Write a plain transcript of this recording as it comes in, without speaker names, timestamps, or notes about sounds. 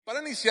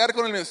iniciar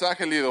con el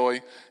mensaje el día de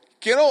hoy,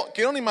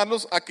 quiero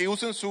animarlos a que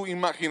usen su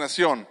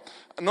imaginación.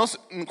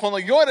 Cuando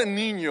yo era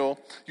niño,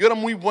 yo era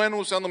muy bueno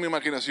usando mi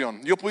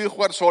imaginación. Yo podía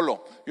jugar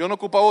solo. Yo no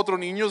ocupaba otros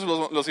niños,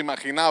 los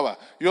imaginaba.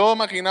 Yo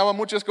imaginaba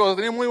muchas cosas,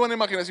 tenía muy buena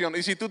imaginación.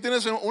 Y si tú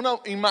tienes una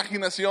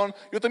imaginación,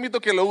 yo te invito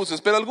a que lo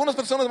uses. Pero algunas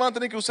personas van a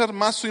tener que usar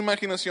más su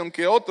imaginación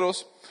que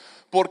otros,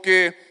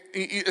 porque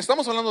y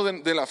estamos hablando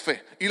de la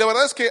fe. Y la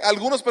verdad es que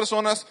algunas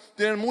personas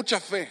tienen mucha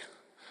fe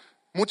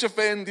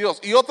en Dios,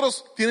 y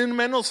otros tienen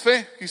menos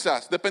fe,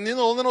 quizás,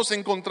 dependiendo de dónde nos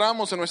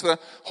encontramos en nuestra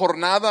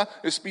jornada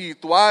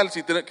espiritual.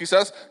 Si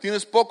quizás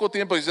tienes poco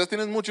tiempo, quizás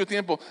tienes mucho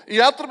tiempo, y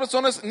otras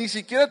personas ni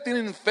siquiera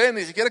tienen fe,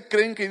 ni siquiera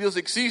creen que Dios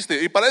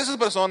existe, y para esas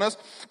personas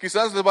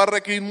quizás les va a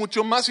requerir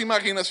mucho más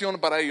imaginación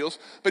para ellos.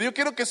 Pero yo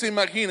quiero que se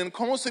imaginen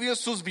cómo serían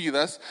sus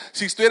vidas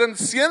si estuvieran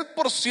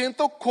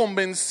 100%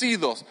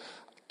 convencidos,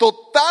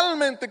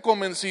 totalmente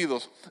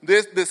convencidos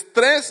de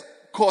tres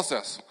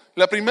cosas.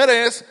 La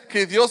primera es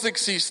que Dios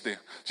existe.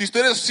 Si tú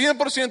eres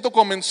 100%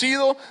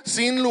 convencido,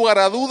 sin lugar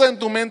a duda en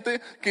tu mente,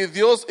 que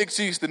Dios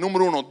existe.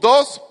 Número 1.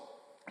 2,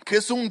 que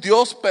es un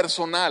Dios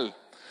personal.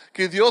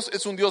 Que Dios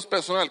es un Dios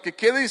personal. Que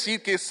quiere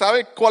decir que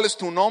sabe cuál es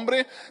tu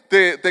nombre,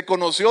 te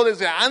conoció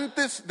desde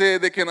antes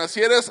de que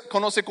nacieras,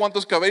 conoce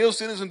cuántos cabellos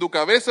tienes en tu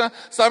cabeza,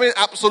 sabe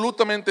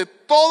absolutamente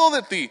todo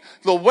de ti,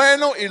 lo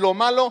bueno y lo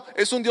malo.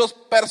 Es un Dios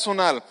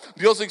personal.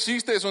 Dios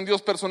existe, es un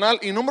Dios personal.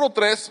 Y número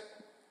 3,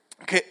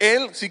 que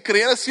Él, si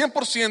creyeras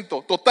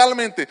 100%,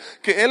 totalmente,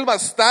 que Él va a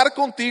estar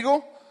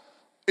contigo,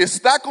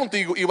 está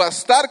contigo y va a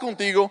estar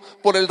contigo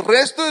por el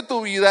resto de tu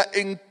vida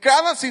en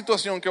cada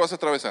situación que vas a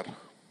atravesar.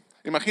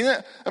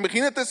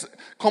 Imagínate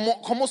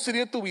cómo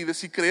sería tu vida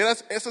si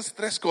creyeras esas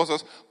tres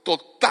cosas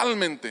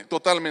totalmente.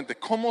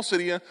 ¿Cómo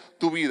sería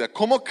tu vida?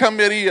 ¿Cómo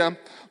cambiaría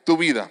tu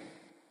vida?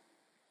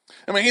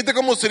 Imagínate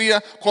cómo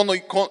sería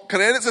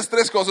creer esas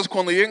tres cosas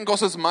cuando lleguen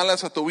cosas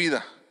malas a tu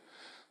vida.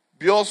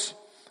 Dios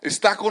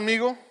está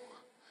conmigo,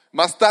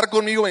 va a estar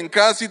conmigo en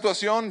cada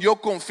situación. Yo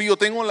confío,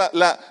 tengo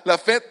la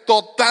fe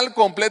total,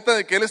 completa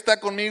de que Él está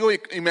conmigo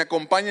y me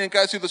acompaña en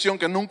cada situación,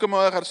 que nunca me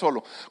va a dejar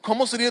solo.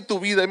 ¿Cómo sería tu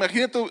vida?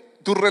 Imagínate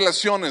tus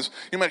relaciones,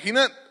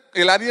 imagina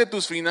el área de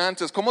tus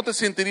finanzas. ¿Cómo te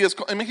sentirías?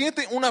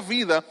 Imagínate una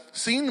vida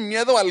sin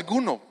miedo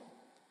alguno,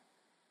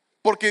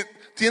 porque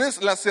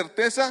tienes la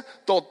certeza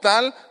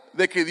total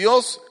de que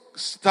Dios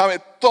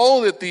sabe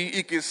todo de ti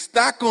y que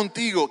está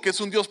contigo, que es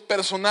un Dios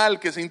personal,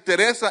 que se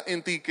interesa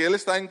en ti, que Él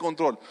está en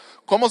control.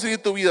 ¿Cómo sería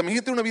tu vida?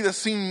 Imagínate una vida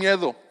sin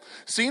miedo,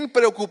 sin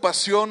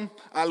preocupación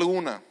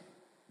alguna.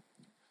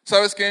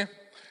 ¿Sabes qué?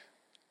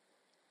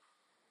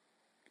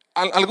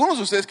 Algunos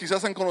de ustedes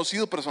quizás han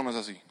conocido personas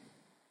así.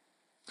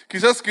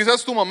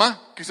 Quizás tu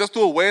mamá, quizás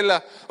tu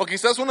abuela, o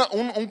quizás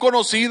un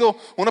conocido,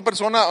 una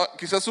persona,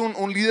 quizás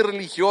un líder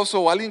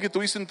religioso o alguien que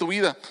tuviste en tu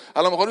vida.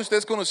 A lo mejor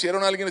ustedes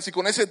conocieron a alguien así,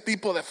 con ese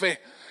tipo de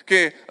fe.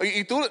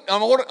 Y tú a lo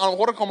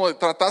mejor como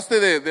trataste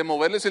de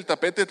moverles el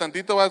tapete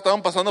tantito,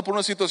 estaban pasando por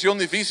una situación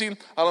difícil,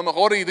 a lo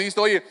mejor, y dijiste,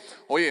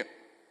 oye,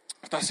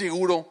 ¿estás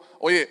seguro?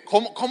 Oye,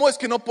 ¿cómo es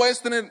que no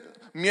puedes tener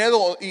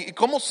miedo? ¿Y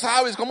cómo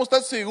sabes? ¿Cómo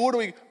estás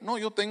seguro? Y no,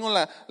 yo tengo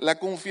la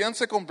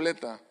confianza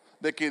completa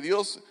de que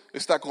Dios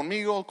está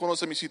conmigo,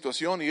 conoce mi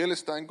situación y Él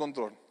está en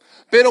control.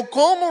 Pero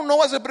 ¿cómo no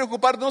vas a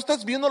preocuparte? ¿No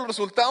estás viendo los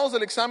resultados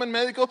del examen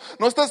médico?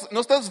 ¿No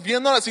estás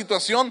viendo la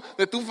situación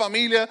de tu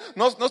familia?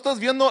 ¿No estás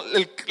viendo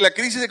la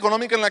crisis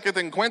económica en la que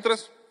te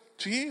encuentras?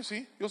 Sí,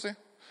 yo sé.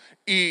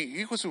 Y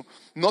hijo Jesús,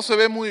 no se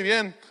ve muy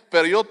bien,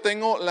 pero yo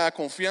tengo la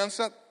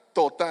confianza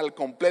total,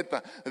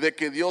 completa, de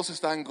que Dios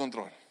está en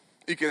control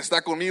y que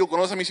está conmigo,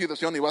 conoce mi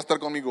situación y va a estar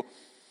conmigo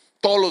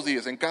todos los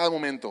días, en cada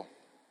momento.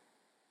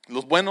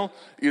 Lo bueno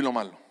y lo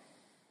malo.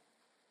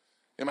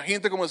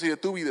 Imagínate cómo sería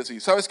tu vida así.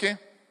 ¿Sabes qué?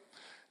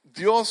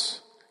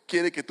 Dios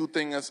quiere que tú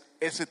tengas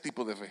ese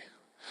tipo de fe.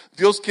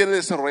 Dios quiere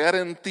desarrollar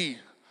en ti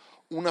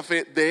una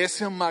fe de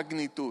esa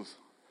magnitud.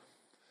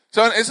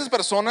 ¿Saben? Esas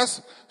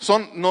personas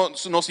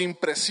nos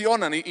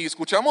impresionan y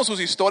escuchamos sus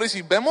historias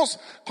y vemos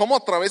cómo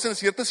atravesan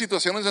ciertas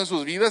situaciones en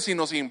sus vidas y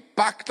nos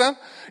impactan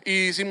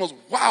y decimos,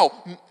 wow,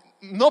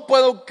 no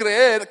puedo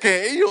creer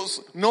que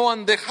ellos no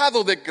han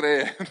dejado de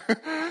creer.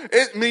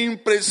 Me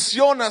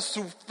impresiona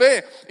su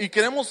fe y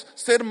queremos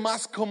ser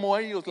más como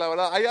ellos, la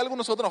verdad. Hay algo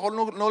nosotros a lo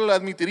mejor no lo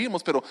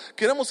admitiríamos, pero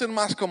queremos ser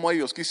más como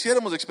ellos.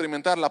 Quisiéramos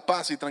experimentar la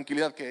paz y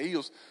tranquilidad que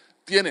ellos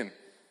tienen.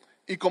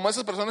 Y como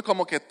esas personas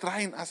como que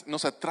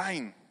nos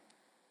atraen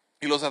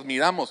y los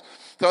admiramos.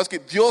 Sabes que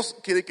Dios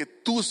quiere que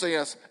tú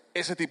seas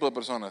ese tipo de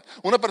personas.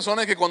 Una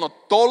persona que cuando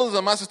todos los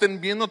demás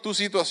estén viendo tu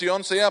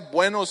situación, sea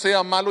bueno o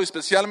sea malo,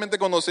 especialmente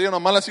cuando sea una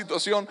mala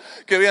situación,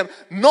 que vean,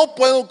 no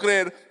puedo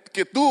creer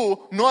que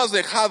tú no has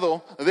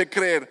dejado de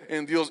creer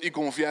en Dios y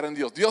confiar en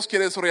Dios. Dios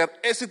quiere desarrollar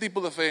ese tipo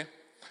de fe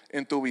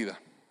en tu vida.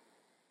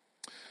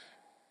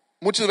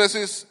 Muchas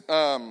veces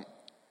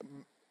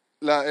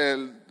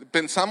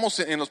pensamos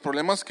en los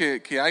problemas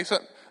que hay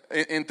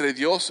entre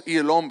Dios y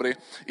el hombre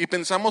y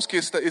pensamos que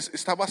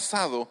está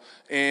basado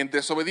en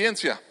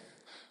desobediencia.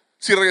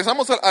 Si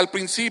regresamos al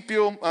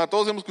principio,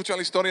 todos hemos escuchado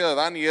la historia de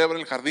Adán y Eva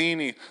en el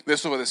jardín y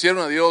desobedecieron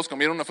a Dios,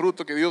 comieron una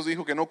fruta que Dios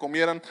dijo que no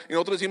comieran. Y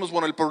nosotros decimos,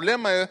 bueno, el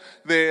problema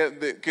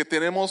que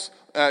tenemos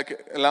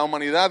la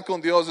humanidad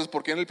con Dios es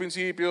porque en el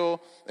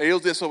principio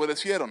ellos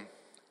desobedecieron.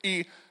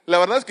 Y la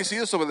verdad es que sí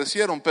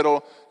desobedecieron,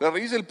 pero la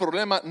raíz del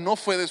problema no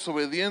fue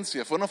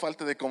desobediencia, fue una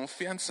falta de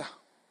confianza.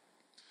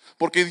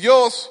 Porque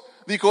Dios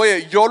dijo,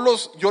 oye, yo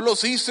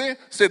los hice,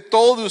 sé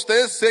todo de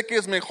ustedes, sé que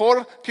es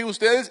mejor que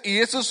ustedes y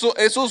eso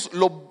es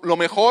lo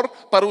mejor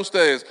para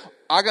ustedes.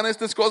 Hagan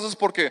estas cosas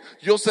porque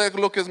yo sé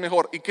lo que es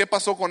mejor. ¿Y qué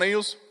pasó con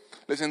ellos?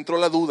 Les entró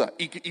la duda.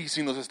 ¿Y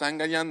si nos está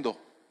engañando?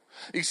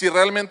 ¿Y si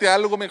realmente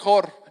algo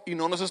mejor y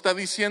no nos está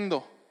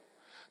diciendo?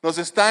 Nos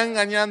está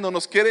engañando,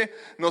 nos quiere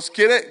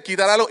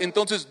quitar algo.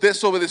 Entonces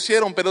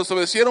desobedecieron, pero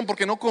desobedecieron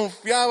porque no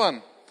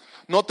confiaban.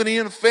 No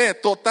tenían fe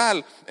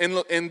total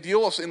en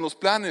Dios, en los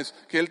planes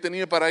que Él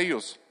tenía para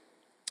ellos.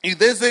 Y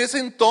desde ese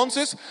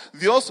entonces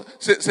Dios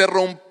se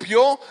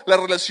rompió la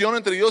relación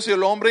entre Dios y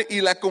el hombre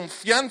y la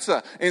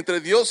confianza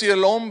entre Dios y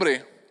el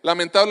hombre.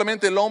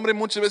 Lamentablemente el hombre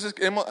muchas veces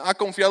ha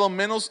confiado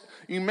menos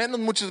y menos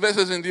muchas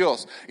veces en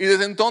Dios. Y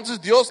desde entonces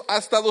Dios ha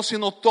estado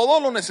haciendo todo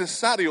lo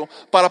necesario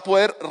para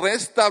poder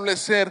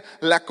restablecer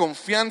la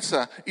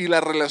confianza y la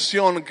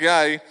relación que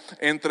hay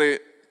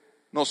entre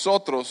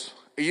nosotros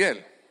y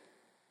Él.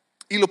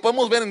 Y lo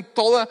podemos ver en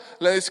toda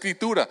la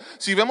Escritura.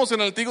 Si vemos en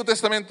el Antiguo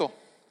Testamento,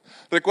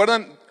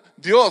 recuerdan,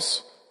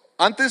 Dios,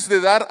 antes de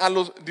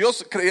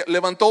Dios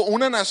levantó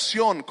una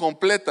nación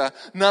completa,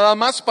 nada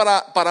más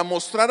para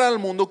mostrar al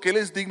mundo que Él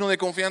es digno de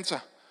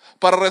confianza,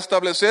 para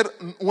restablecer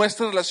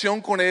nuestra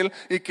relación con Él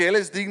y que Él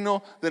es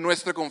digno de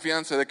nuestra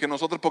confianza, de que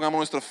nosotros pongamos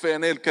nuestra fe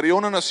en Él. Creó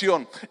una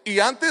nación. Y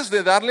antes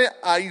de darle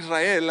a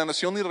Israel, la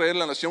nación de Israel,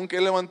 la nación que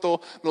Él levantó,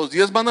 los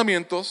 10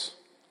 mandamientos,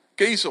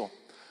 ¿qué hizo?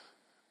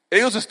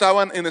 Ellos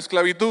estaban en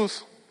esclavitud.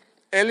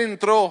 Él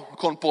entró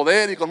con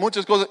poder y con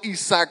muchas cosas y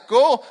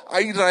sacó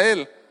a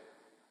Israel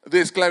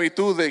de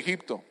esclavitud de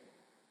Egipto.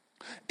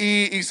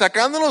 Y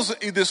sacándolos,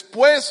 y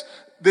después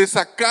de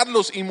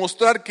sacarlos y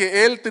mostrar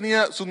que Él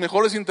tenía sus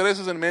mejores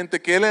intereses en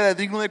mente, que Él era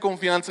digno de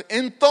confianza,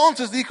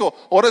 entonces dijo,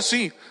 ahora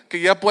sí,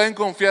 que ya pueden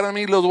confiar en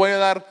mí, les voy a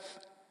dar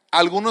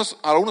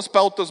algunos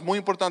pautas muy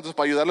importantes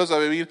para ayudarles a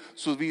vivir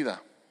su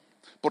vida.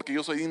 Porque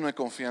yo soy digno de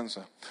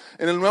confianza.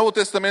 En el Nuevo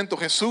Testamento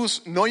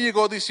Jesús no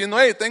llegó diciendo,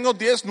 hey, tengo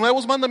 10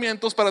 nuevos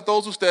mandamientos para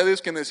todos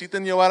ustedes que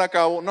necesiten llevar a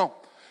cabo. No,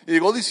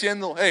 llegó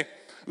diciendo, hey,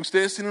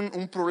 ustedes tienen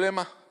un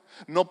problema,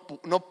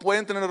 no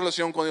pueden tener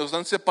relación con Dios,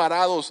 están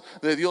separados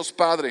de Dios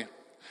Padre.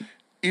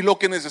 Y lo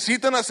que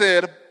necesitan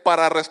hacer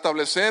para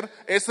restablecer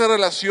esa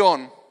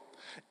relación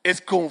es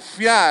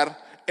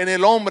confiar en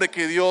el hombre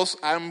que Dios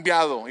ha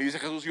enviado. Y dice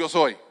Jesús, yo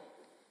soy.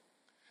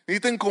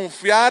 Necesitan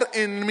confiar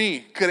en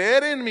mí,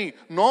 creer en mí.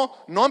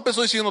 No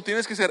empezó diciendo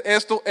tienes que hacer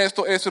esto,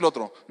 el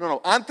otro.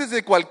 No. Antes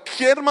de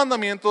cualquier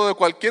mandamiento, de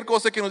cualquier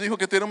cosa que nos dijo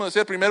que tenemos que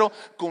hacer, primero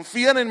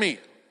confían en mí.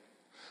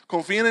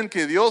 Confíen en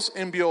que Dios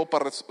envió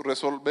para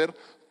resolver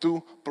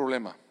tu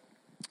problema.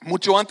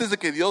 Mucho antes de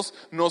que Dios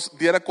nos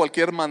diera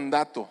cualquier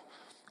mandato,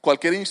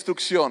 cualquier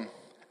instrucción,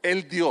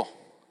 Él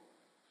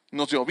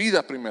nos dio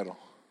vida primero.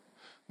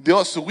 Dio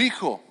a su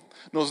Hijo,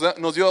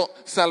 nos dio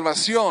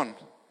salvación.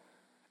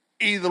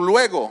 Y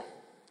luego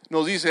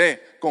nos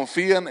dice,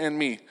 confían en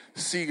mí,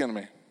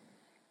 síganme.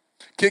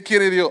 ¿Qué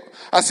quiere Dios?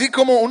 Así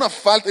como una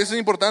falta, eso es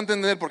importante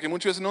entender porque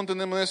muchas veces no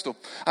entendemos esto.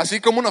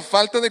 Así como una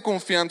falta de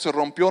confianza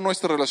rompió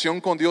nuestra relación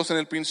con Dios en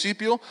el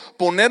principio,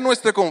 poner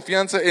nuestra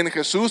confianza en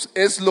Jesús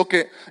es lo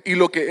que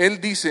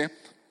Él dice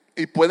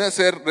y puede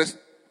hacer,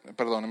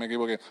 perdón, me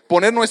equivoqué.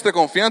 Poner nuestra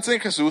confianza en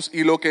Jesús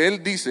y lo que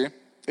Él dice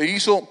e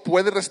hizo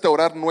puede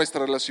restaurar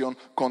nuestra relación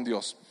con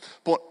Dios.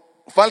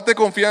 Falta de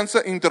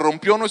confianza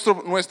interrumpió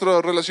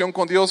nuestra relación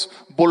con Dios.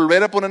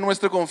 Volver a poner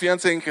nuestra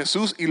confianza en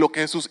Jesús y lo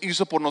que Jesús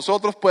hizo por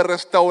nosotros puede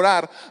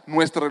restaurar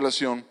nuestra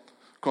relación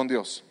con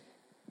Dios.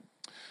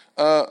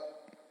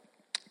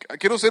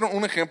 Quiero hacer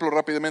un ejemplo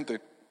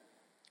rápidamente.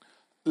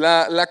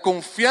 La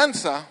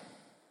confianza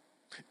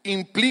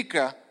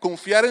implica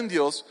confiar en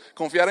Dios,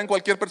 confiar en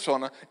cualquier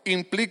persona,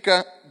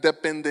 implica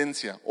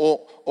dependencia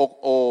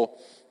o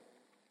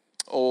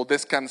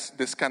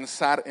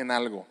descansar en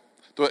algo.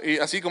 Y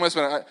así como es,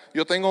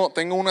 yo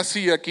tengo una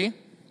silla aquí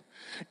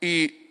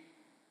y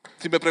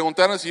si me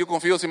preguntaran si yo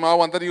confío si me va a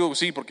aguantar, digo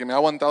sí, porque me ha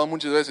aguantado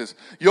muchas veces.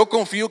 Yo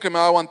confío que me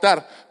va a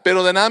aguantar,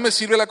 pero de nada me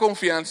sirve la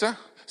confianza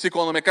si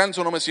cuando me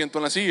canso no me siento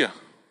en la silla.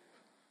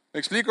 ¿Me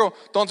explico?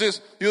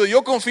 Entonces,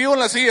 yo confío en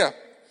la silla,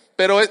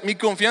 pero mi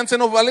confianza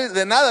no vale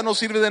de nada, no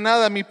sirve de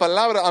nada mi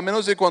palabra, a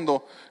menos de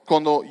cuando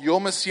yo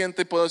me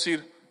siente y puedo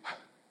decir,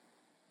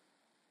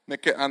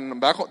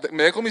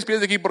 me dejo mis pies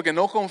de aquí porque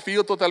no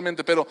confío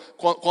totalmente, pero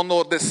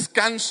cuando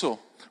descanso,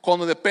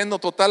 cuando dependo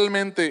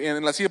totalmente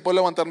en la silla, puedo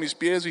levantar mis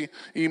pies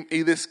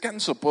y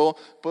descanso,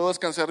 puedo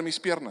descansar mis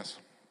piernas.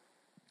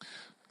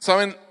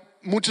 Saben,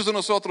 muchos de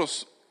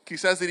nosotros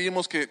quizás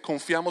diríamos que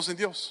confiamos en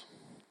Dios.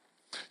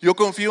 Yo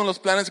confío en los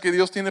planes que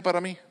Dios tiene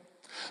para mí,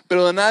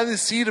 pero de nada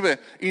sirve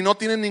y no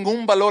tiene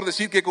ningún valor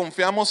decir que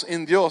confiamos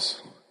en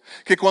Dios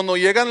Que cuando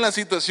llegan las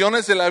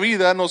situaciones de la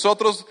vida,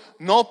 nosotros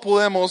no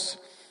podemos,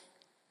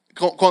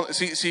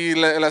 si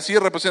la silla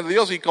representa a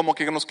Dios y como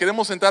que nos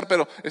queremos sentar,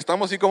 pero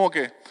estamos así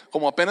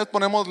como apenas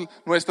ponemos en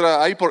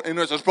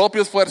nuestras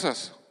propias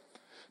fuerzas.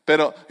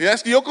 Pero ya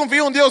es que yo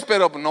confío en Dios,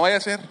 pero no vaya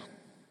a ser.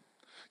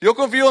 Yo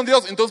confío en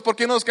Dios, entonces ¿por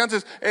qué no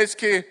descanses? Es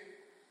que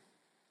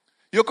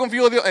yo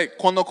confío en Dios.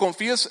 Cuando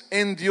confías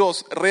en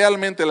Dios,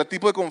 realmente el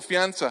tipo de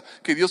confianza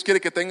que Dios quiere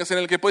que tengas en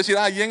Él, que puedes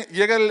decir,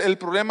 llega el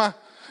problema,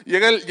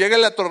 llega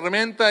la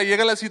tormenta,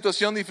 llega la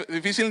situación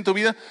difícil en tu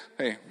vida,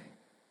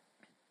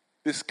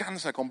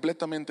 descansa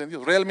completamente en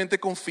Dios, realmente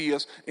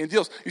confías en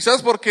Dios. ¿Y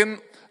sabes por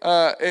qué?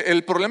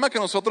 El problema que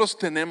nosotros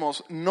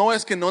tenemos no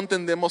es que no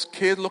entendemos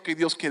qué es lo que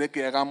Dios quiere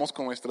que hagamos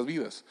con nuestras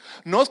vidas.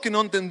 No es que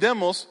no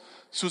entendemos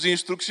su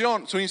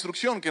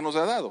instrucción que nos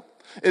ha dado.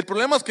 El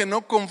problema es que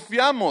no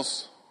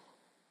confiamos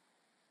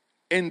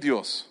en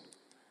Dios.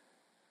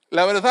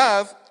 La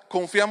verdad,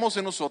 confiamos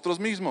en nosotros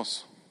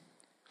mismos.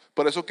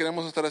 Por eso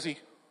queremos estar así,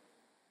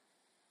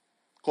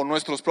 con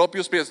nuestros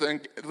propios pies,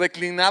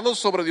 reclinados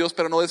sobre Dios,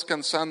 pero no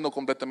descansando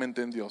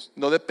completamente en Dios,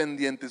 no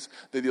dependientes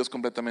de Dios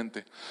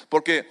completamente.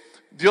 Porque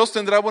Dios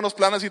tendrá buenos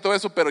planes y todo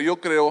eso, pero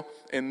yo creo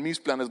en mis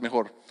planes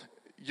mejor.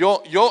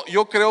 Yo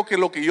creo que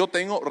lo que yo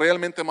tengo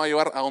realmente me va a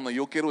llevar a donde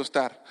yo quiero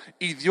estar.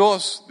 Y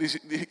Dios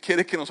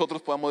quiere que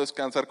nosotros podamos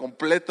descansar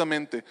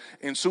completamente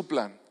en su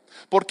plan.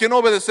 ¿Por qué no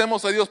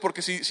obedecemos a Dios?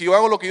 Porque si yo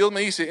hago lo que Dios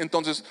me dice,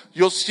 entonces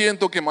yo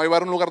siento que me va a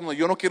llevar a un lugar donde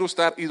yo no quiero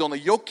estar, y donde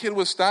yo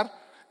quiero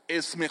estar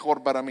es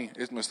mejor para mí,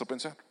 es nuestro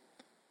pensar.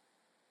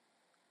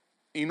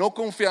 Y no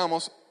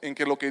confiamos en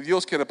que lo que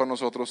Dios quiere para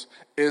nosotros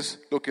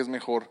es lo que es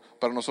mejor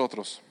para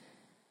nosotros.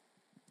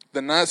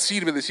 De nada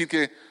sirve decir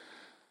que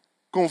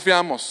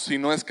confiamos si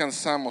no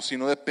descansamos, si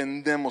no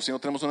dependemos, si no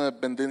tenemos una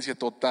dependencia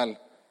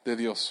total de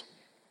Dios.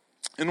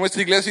 En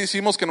nuestra iglesia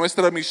decimos que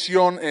nuestra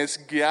misión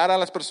es guiar a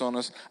las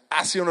personas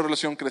hacia una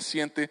relación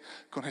creciente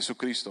con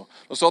Jesucristo.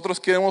 Nosotros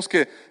queremos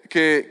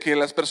que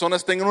las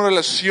personas tengan una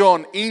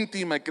relación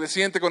íntima y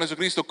creciente con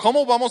Jesucristo.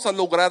 ¿Cómo vamos a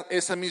lograr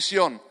esa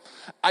misión?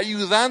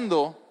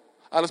 Ayudando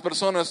a las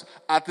personas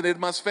a tener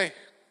más fe.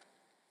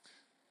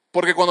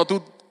 Porque cuando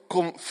tú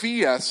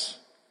confías,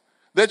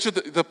 de hecho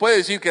te puede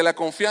decir que la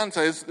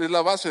confianza es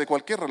la base de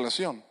cualquier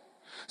relación.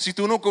 Si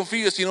tú no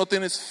confías, si no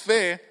tienes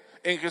fe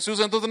en Jesús,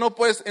 entonces no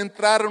puedes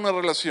entrar en una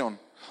relación,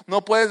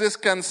 no puedes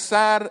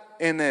descansar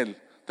en Él.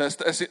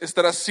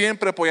 Estarás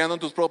siempre apoyando en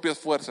tus propias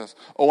fuerzas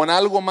o en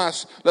algo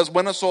más, las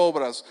buenas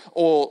obras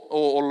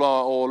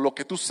o lo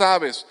que tú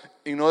sabes,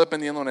 y no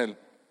dependiendo en Él.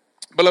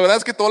 Pero la verdad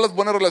es que todas las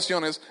buenas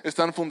relaciones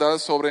están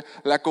fundadas sobre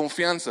la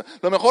confianza.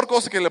 La mejor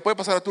cosa que le puede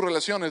pasar a tus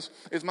relaciones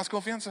es más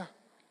confianza.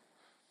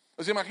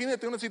 O sea,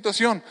 imagínate una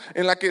situación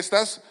en la que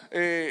estás,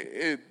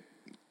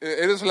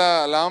 eres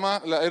la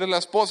ama, eres la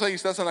esposa y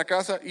estás en la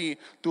casa, y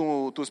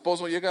tu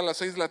esposo llega a las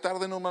 6 de la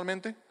tarde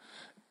normalmente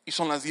y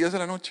son las 10 de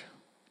la noche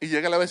y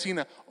llega la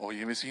vecina.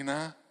 Oye,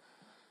 vecina,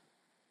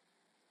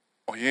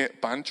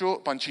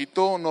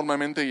 Panchito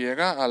normalmente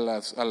llega a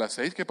las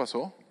 6, ¿qué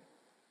pasó?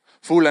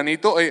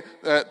 Fulanito,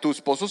 tu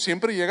esposo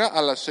siempre llega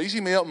a las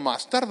 6:30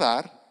 más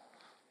tardar,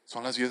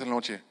 son las 10 de la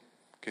noche.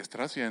 ¿Qué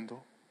estará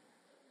haciendo?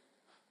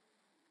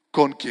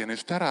 ¿Con quién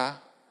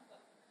estará?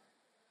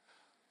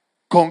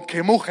 ¿Con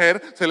qué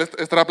mujer se le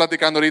estará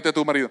platicando ahorita a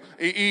tu marido?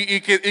 Y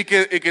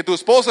que tu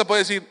esposa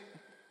puede decir,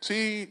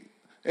 sí,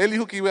 él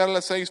dijo que iba a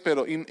las 6,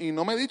 pero y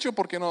no me ha dicho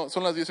por qué no,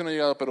 son las 10 y no ha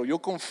llegado, pero yo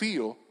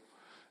confío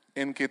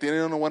en que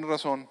tiene una buena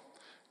razón.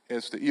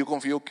 Y yo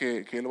confío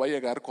que él va a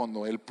llegar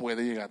cuando él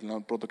puede llegar,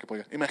 lo pronto que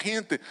pueda llegar.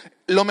 Imagínate,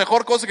 la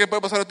mejor cosa que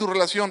puede pasar a tu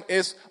relación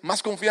es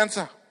más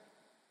confianza.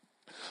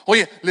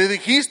 Oye, ¿le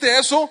dijiste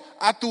eso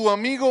a tu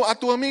amigo, a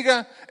tu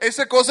amiga?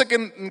 Esa cosa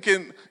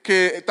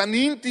que tan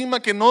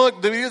íntima que no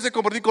deberías de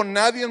compartir con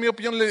nadie, en mi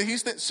opinión, ¿le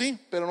dijiste? Sí,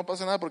 pero no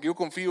pasa nada porque yo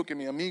confío que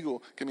mi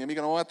amigo, que mi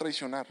amiga no me va a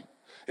traicionar.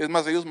 Es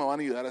más, ellos me van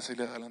a ayudar a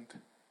seguir adelante.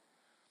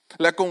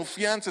 La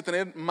confianza,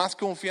 tener más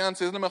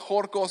confianza es la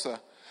mejor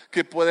cosa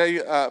que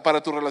puede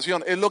para tu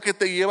relación. Es lo que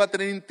te lleva a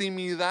tener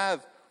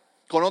intimidad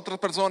con otras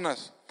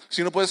personas.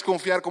 Si no puedes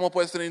confiar, ¿cómo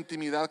puedes tener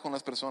intimidad con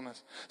las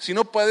personas? Si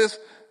no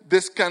puedes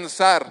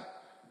descansar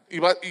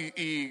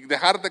y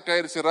dejarte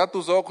caer, cerrar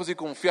tus ojos y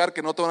confiar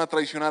que no te van a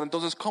traicionar,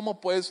 entonces ¿cómo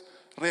puedes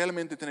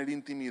realmente tener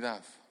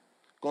intimidad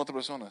con otras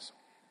personas?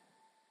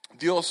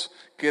 Dios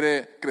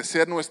quiere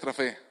crecer nuestra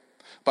fe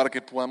para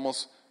que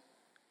podamos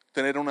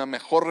tener una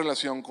mejor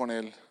relación con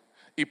Él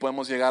y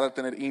podemos llegar a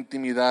tener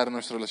intimidad en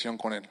nuestra relación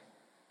con Él.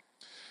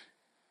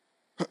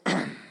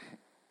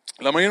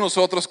 La mayoría de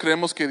nosotros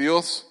creemos que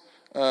Dios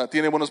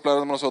tiene buenos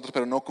planes para nosotros,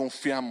 pero no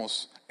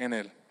confiamos en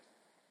Él.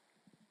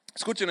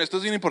 Escuchen, esto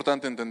es bien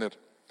importante entender.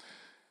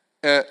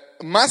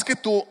 Más que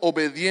tu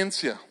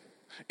obediencia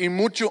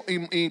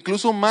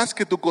incluso más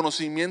que tu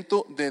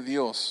conocimiento de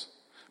Dios,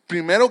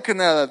 primero que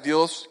nada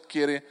Dios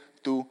quiere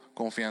tu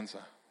confianza.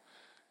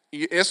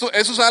 Y eso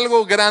es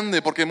algo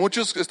grande, porque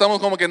muchos estamos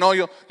como que no,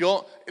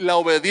 la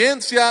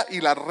obediencia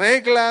y las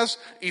reglas,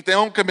 y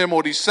tengo que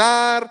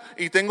memorizar,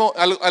 y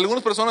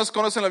algunas personas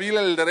conocen la Biblia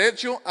del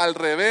derecho, al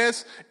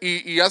revés,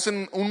 y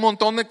hacen un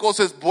montón de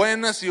cosas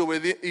buenas y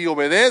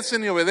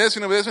obedecen,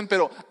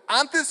 pero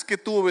antes que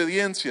tu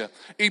obediencia,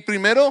 y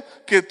primero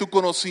que tu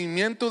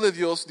conocimiento de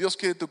Dios, Dios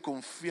quiere tu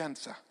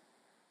confianza.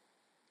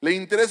 Le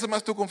interesa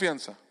más tu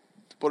confianza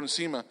por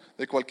encima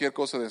de cualquier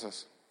cosa de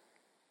esas.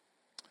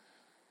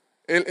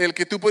 El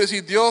que tú puedes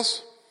decir,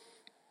 Dios,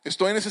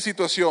 estoy en esa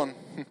situación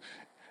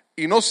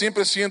y no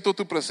siempre siento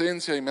tu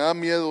presencia y me da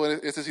miedo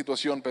esta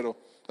situación, pero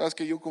sabes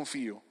que yo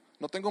confío.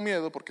 No tengo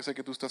miedo porque sé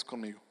que tú estás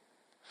conmigo.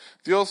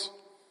 Dios,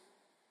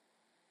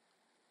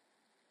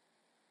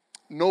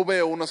 no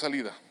veo una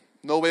salida,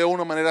 no veo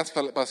una manera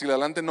para seguir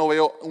adelante, no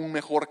veo un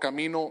mejor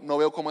camino, no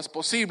veo cómo es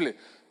posible,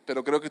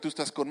 pero creo que tú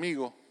estás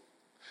conmigo.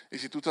 Y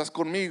si tú estás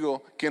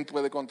conmigo, ¿quién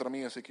puede contra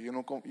mí? Así que yo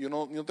no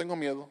tengo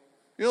miedo,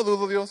 yo no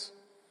dudo, Dios.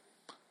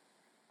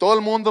 Todo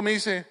el mundo me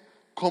dice,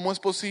 ¿cómo es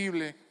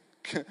posible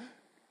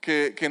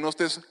que no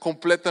estés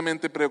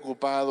completamente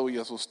preocupado y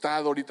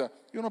asustado ahorita?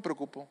 Yo no me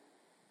preocupo.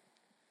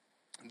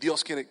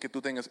 Dios quiere que tú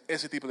tengas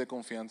ese tipo de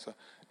confianza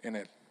en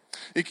Él.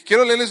 Y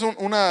quiero leerles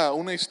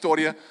una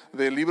historia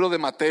del libro de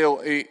Mateo.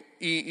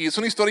 Y es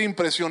una historia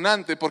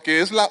impresionante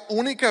porque es la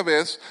única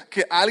vez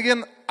que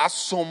alguien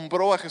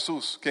asombró a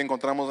Jesús que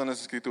encontramos en las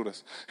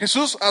Escrituras.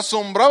 Jesús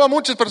asombraba a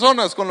muchas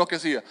personas con lo que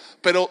hacía,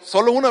 pero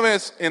solo una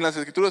vez en las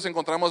Escrituras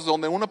encontramos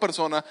donde una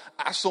persona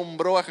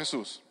asombró a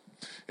Jesús.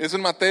 Es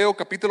en Mateo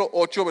capítulo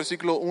 8,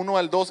 versículo 1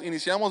 al 2.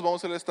 Iniciamos,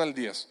 vamos a leer hasta el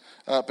 10,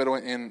 pero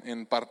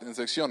en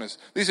secciones.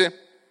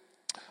 Dice...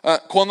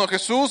 cuando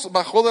Jesús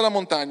bajó de la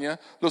montaña,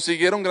 lo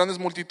siguieron grandes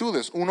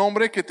multitudes. Un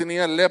hombre que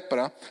tenía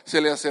lepra se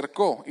le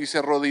acercó y se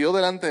arrodilló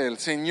delante de él.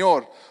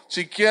 Señor,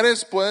 si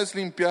quieres puedes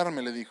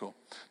limpiarme, le dijo.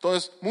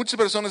 Entonces muchas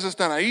personas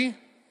están ahí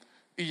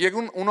y llega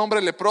un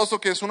hombre leproso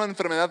que es una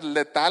enfermedad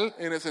letal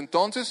en ese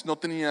entonces, no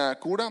tenía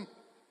cura.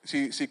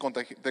 Si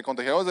te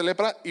contagiabas de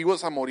lepra,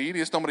 ibas a morir.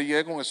 Y este hombre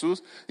llega con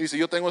Jesús y dice,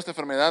 yo tengo esta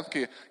enfermedad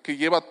que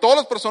lleva a todas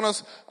las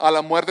personas a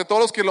la muerte.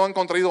 Todos los que lo han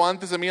contraído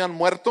antes de mí han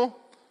muerto.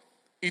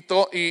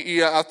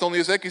 Y hasta donde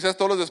yo sé, quizás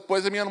todos los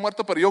después de mí han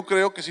muerto, pero yo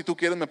creo que si tú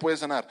quieres me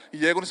puedes sanar. Y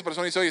llega con esa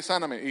persona y dice, oye,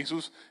 sáname.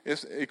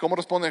 ¿Y cómo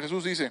responde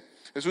Jesús? Dice,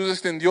 Jesús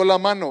extendió la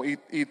mano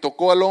y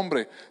tocó al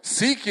hombre.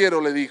 Sí quiero,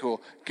 le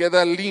dijo,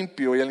 queda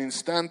limpio. Y al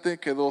instante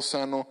quedó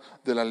sano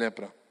de la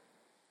lepra.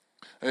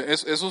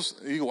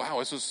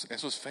 Wow, eso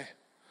es fe.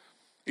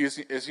 Y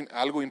es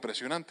algo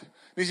impresionante.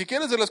 Ni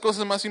siquiera es de las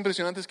cosas más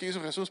impresionantes que hizo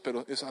Jesús,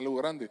 pero es algo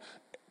grande.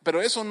 Pero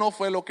eso no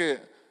fue lo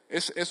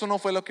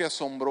que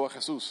asombró a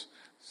Jesús.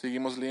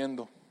 Seguimos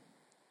leyendo.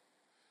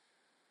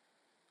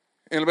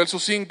 En el verso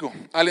 5,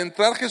 al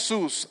entrar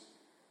Jesús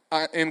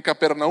en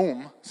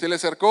Capernaum, se le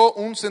acercó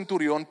un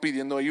centurión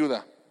pidiendo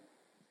ayuda.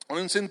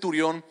 Un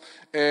centurión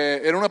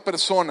era una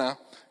persona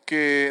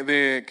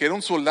que era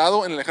un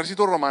soldado en el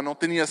ejército romano,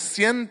 tenía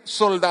 100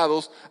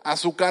 soldados a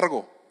su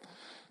cargo.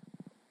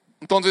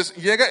 Entonces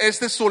llega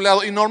este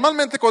soldado y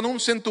normalmente cuando un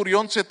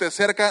centurión se te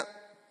acerca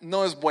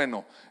no es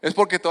bueno, es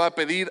porque te va a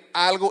pedir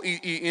algo y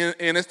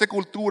en esta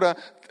cultura,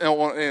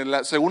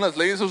 según las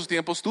leyes de sus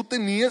tiempos, tú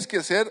tenías que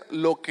hacer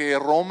lo que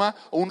Roma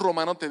o un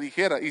romano te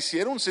dijera. Y si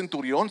era un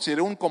centurión, si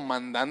era un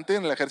comandante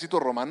en el ejército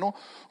romano,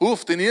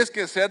 tenías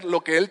que hacer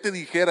lo que él te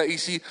dijera. Y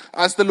si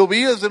hasta lo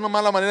veías de una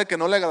mala manera que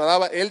no le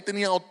agradaba, él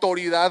tenía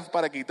autoridad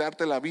para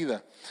quitarte la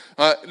vida.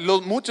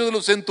 Muchos de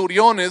los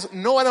centuriones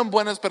no eran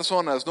buenas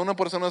personas, no eran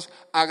personas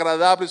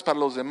agradables para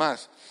los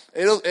demás.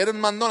 Eran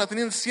mandonas,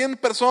 tenían 100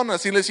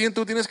 personas. Si le decían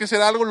tú tienes que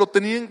hacer algo, lo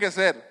tenían que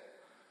hacer.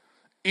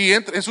 Y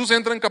Jesús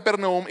entra en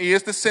Capernaum y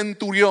este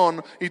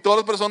centurión y todas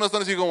las personas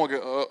están así como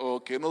que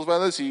 ¿qué nos va a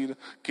decir?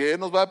 ¿Qué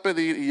nos va a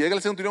pedir? Y llega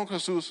el centurión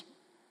Jesús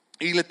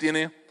y le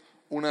tiene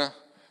una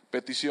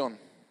petición.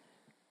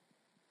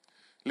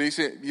 Le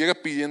dice, llega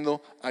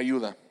pidiendo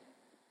ayuda.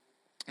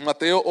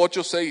 Mateo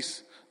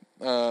 8:6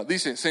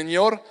 dice,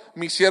 Señor,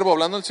 mi siervo,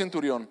 hablando del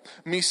centurión,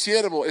 mi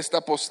siervo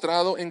está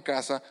postrado en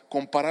casa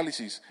con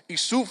parálisis y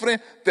sufre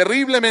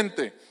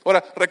terriblemente.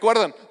 Ahora,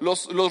 recuerdan,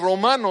 los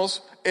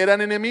romanos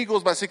eran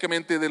enemigos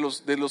básicamente de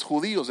los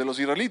judíos, de los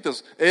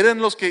israelitas. Eran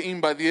los que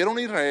invadieron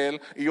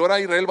Israel y ahora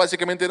Israel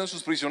básicamente eran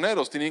sus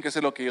prisioneros. Tenían que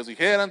hacer lo que ellos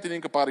dijeran,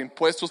 tenían que pagar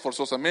impuestos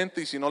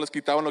forzosamente y si no les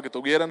quitaban lo que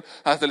tuvieran,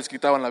 hasta les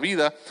quitaban la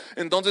vida.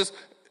 Entonces,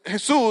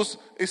 Jesús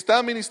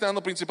está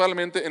ministrando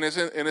principalmente en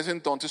ese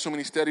entonces, su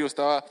ministerio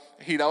estaba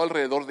girado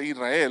alrededor de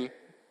Israel.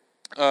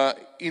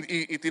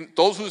 Y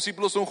todos sus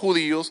discípulos son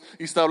judíos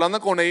y está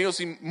hablando con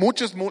ellos y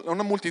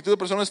una multitud de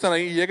personas están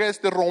ahí y llega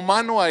este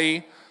romano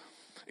ahí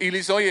y le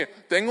dice, oye,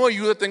 tengo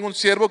ayuda, tengo un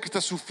siervo que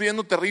está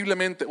sufriendo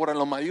terriblemente. Ahora,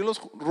 la mayoría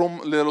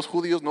de los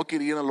judíos no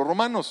querían a los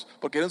romanos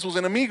porque eran sus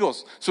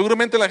enemigos.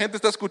 Seguramente la gente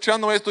está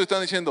escuchando esto y están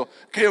diciendo,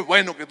 qué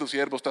bueno que tu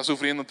siervo está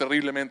sufriendo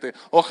terriblemente.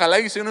 Ojalá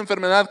y sea una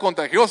enfermedad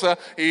contagiosa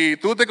y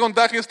tú te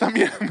contagies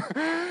también.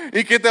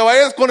 Y que te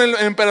vayas con el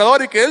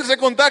emperador y que él se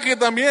contagie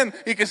también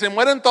y que se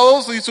mueran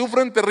todos y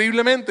sufren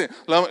terriblemente.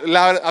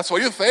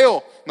 Soy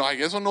feo. No,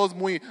 eso no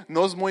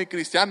es muy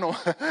cristiano,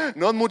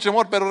 no es mucho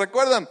amor, pero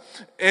recuerdan,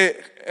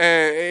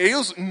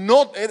 ellos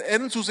no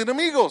eran sus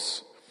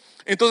enemigos.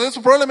 Entonces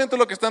eso probablemente es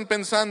lo que están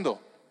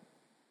pensando.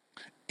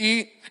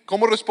 ¿Y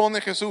cómo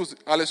responde Jesús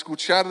al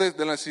escuchar de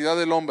la necesidad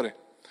del hombre?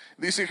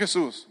 Dice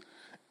Jesús,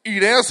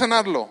 iré a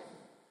sanarlo.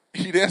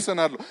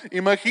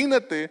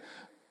 Imagínate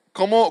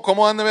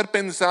cómo han de haber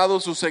pensado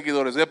sus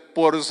seguidores. De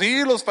por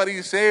sí los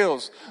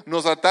fariseos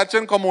nos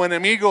atachan como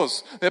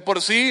enemigos. De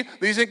por sí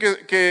dicen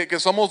que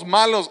somos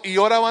malos. Y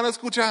ahora van a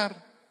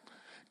escuchar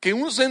que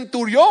un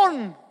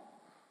centurión,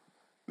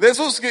 de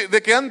esos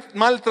que han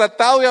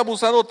maltratado y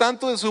abusado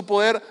tanto de su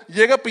poder,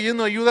 llega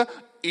pidiendo ayuda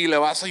y le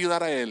vas a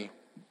ayudar a él.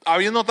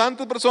 Habiendo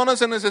tantas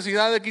personas en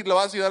necesidad de que le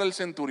vas a ayudar al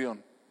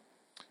centurión.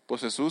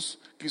 Pues Jesús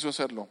quiso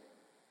hacerlo.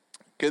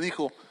 ¿Qué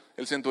dijo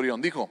el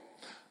centurión? Dijo,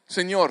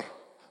 Señor,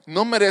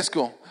 no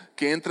merezco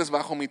que entres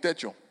bajo mi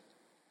techo,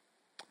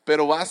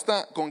 pero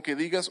basta con que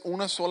digas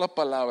una sola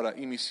palabra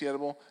y mi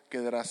siervo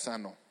quedará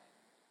sano.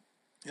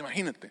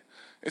 Imagínate,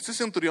 este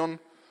centurión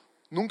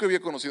nunca había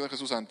conocido a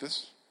Jesús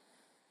antes,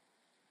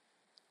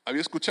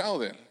 había escuchado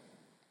de él,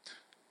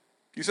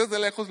 quizás de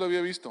lejos lo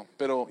había visto,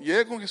 pero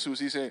llega con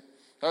Jesús y dice,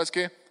 ¿sabes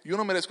qué? Yo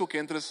no merezco que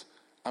entres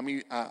a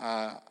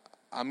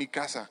mi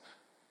casa.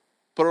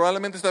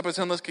 Probablemente está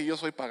pensando es que yo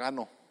soy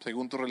pagano,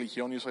 según tu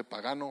religión yo soy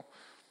pagano,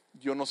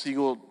 yo no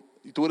sigo,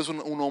 y tú eres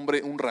un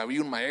hombre, un rabí,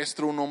 un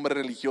maestro, un hombre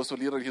religioso,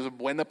 líder religioso,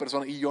 buena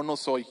persona, y yo no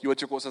soy, yo he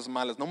hecho cosas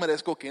malas, no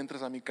merezco que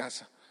entres a mi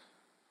casa.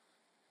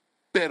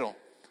 Pero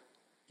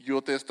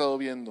yo te he estado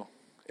viendo,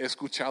 he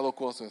escuchado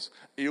cosas,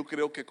 y yo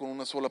creo que con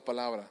una sola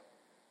palabra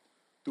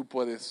tú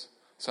puedes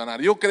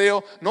sanar. Yo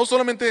creo, no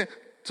solamente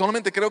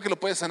creo que lo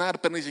puedes sanar,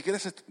 pero ni siquiera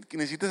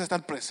necesitas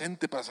estar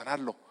presente para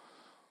sanarlo.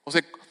 O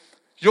sea,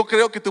 yo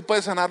creo que tú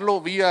puedes sanarlo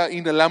vía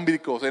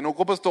inalámbrico, o sea, no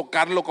ocupas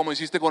tocarlo como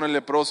hiciste con el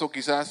leproso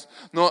quizás.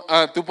 No,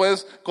 tú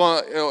puedes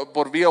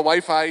por vía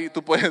Wi-Fi,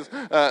 tú puedes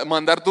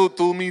mandar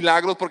tu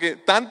milagros, porque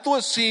tanto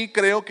así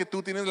creo que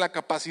tú tienes la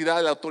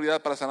capacidad, la autoridad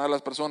para sanar a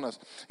las personas.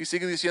 Y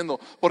sigue diciendo,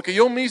 porque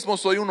yo mismo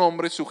soy un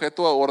hombre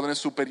sujeto a órdenes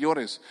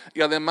superiores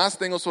y además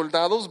tengo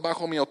soldados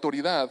bajo mi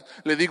autoridad.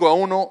 Le digo a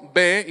uno,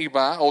 ve y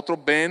va, a otro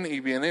ven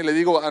y viene. Le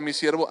digo a mi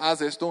siervo,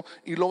 haz esto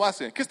y lo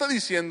hace. ¿Qué está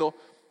diciendo?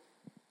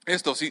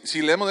 Esto,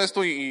 si leemos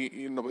esto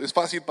y es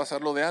fácil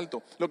pasarlo de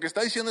alto. Lo que está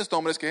diciendo este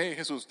hombre es que, hey,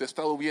 Jesús, te he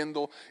estado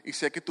viendo y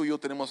sé que tú y yo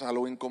tenemos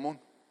algo en común.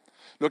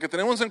 Lo que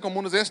tenemos en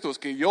común es esto, es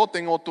que yo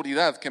tengo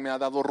autoridad que me ha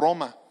dado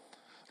Roma.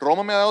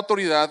 Roma me ha dado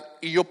autoridad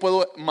y yo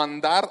puedo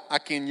mandar a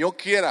quien yo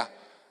quiera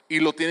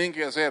y lo tienen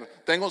que hacer.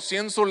 Tengo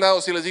 100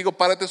 soldados y les digo,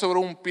 párate sobre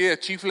un pie,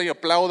 chifle y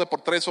aplaude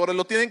por 3 horas,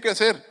 lo tienen que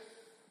hacer.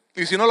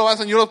 Y si no lo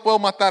hacen, yo los puedo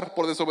matar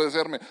por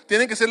desobedecerme.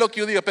 Tienen que hacer lo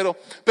que yo diga, pero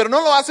no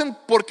lo hacen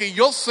porque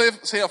yo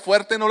sea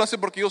fuerte, no lo hacen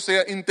porque yo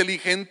sea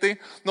inteligente,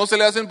 no se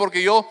le hacen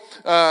porque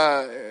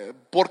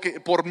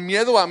por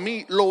miedo a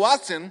mí, lo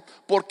hacen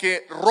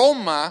porque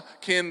Roma,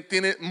 quien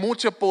tiene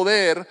mucho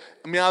poder,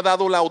 me ha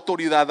dado la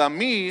autoridad a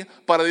mí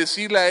para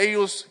decirle a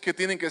ellos que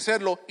tienen que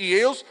hacerlo, y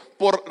ellos,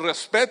 por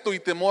respeto y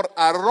temor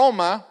a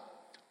Roma,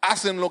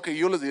 hacen lo que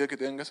yo les diga que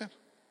tienen que hacer.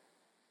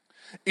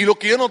 Y lo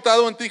que yo he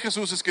notado en ti,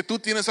 Jesús, es que tú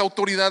tienes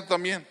autoridad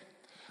también.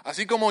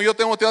 Así como yo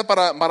tengo autoridad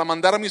para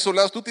mandar a mis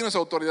soldados, tú tienes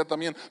autoridad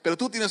también. Pero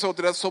tú tienes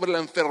autoridad sobre la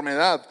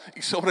enfermedad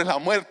y sobre la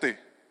muerte.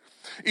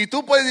 Y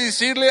tú puedes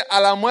decirle a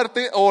la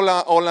muerte o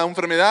la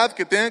enfermedad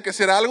que tiene que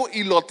hacer algo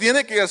y lo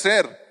tiene que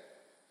hacer.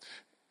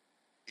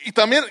 Y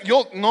también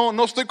yo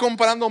no estoy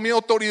comparando mi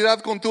autoridad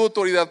con tu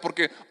autoridad,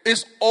 porque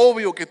es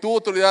obvio que tu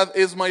autoridad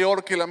es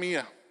mayor que la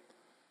mía.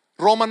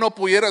 Roma no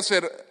pudiera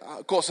hacer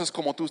cosas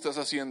como tú estás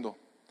haciendo.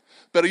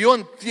 Pero yo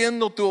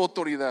entiendo tu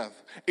autoridad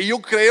y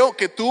yo creo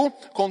que tú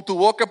con tu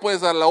boca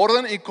puedes dar la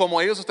orden, y como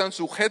ellos están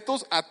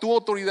sujetos a tu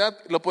autoridad,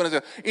 lo pueden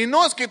hacer. Y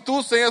no es que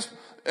tú seas,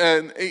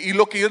 y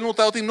lo que yo he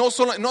notado en ti,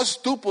 no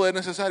es tu poder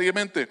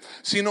necesariamente,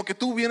 sino que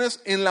tú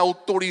vienes en la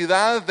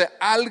autoridad de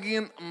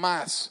alguien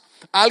más,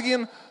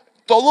 alguien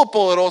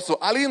todopoderoso,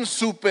 alguien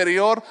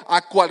superior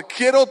a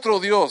cualquier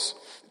otro Dios.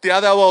 Te ha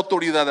dado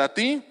autoridad a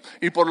ti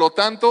y por lo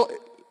tanto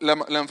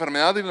la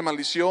enfermedad y la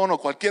maldición o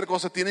cualquier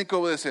cosa tienen que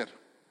obedecer.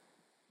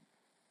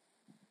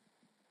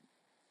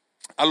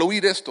 Al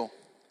oír esto,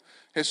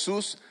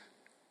 Jesús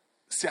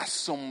se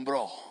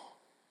asombró.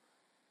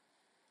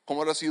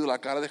 ¿Cómo habrá sido la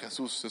cara de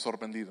Jesús de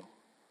sorprendido?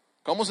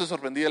 ¿Cómo se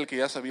sorprendía el que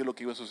ya sabía lo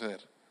que iba a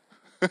suceder?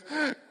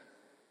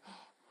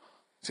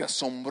 Se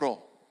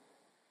asombró.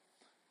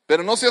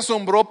 Pero no se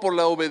asombró por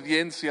la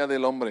obediencia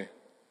del hombre,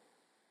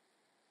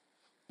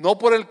 no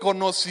por el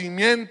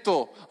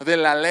conocimiento de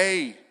la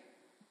ley,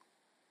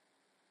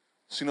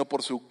 sino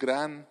por su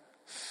gran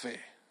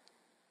fe.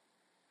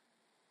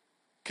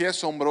 ¿Qué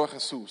asombró a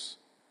Jesús?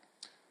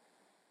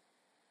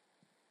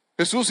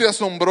 Jesús se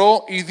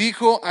asombró y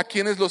dijo a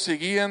quienes lo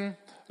seguían,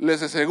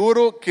 les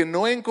aseguro que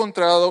no he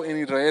encontrado en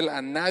Israel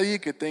a nadie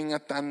que tenga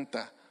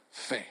tanta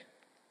fe.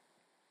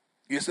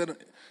 Y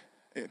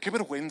qué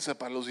vergüenza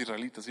para los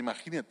israelitas,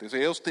 imagínate, o sea,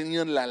 ellos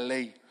tenían la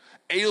ley,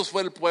 Ellos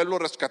fue el pueblo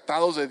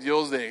rescatados de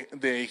Dios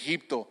de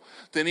Egipto.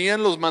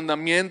 Tenían los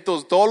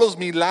mandamientos, todos los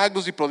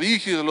milagros y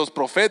prodigios de los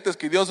profetas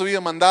que Dios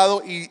había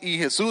mandado. Y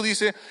Jesús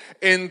dice,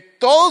 en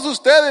todos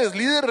ustedes,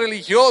 líderes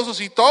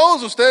religiosos, y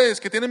todos ustedes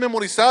que tienen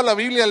memorizado la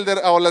Biblia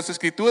o las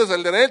Escrituras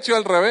al derecho y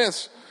al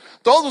revés,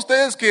 todos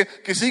ustedes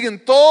que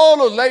siguen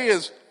todas las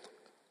leyes,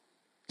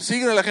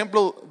 siguen el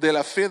ejemplo de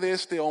la fe de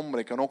este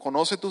hombre que no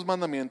conoce tus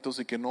mandamientos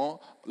y que no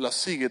las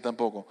sigue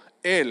tampoco.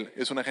 Él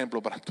es un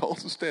ejemplo para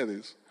todos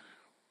ustedes.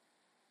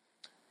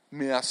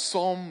 Me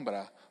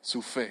asombra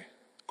su fe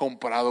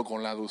comparado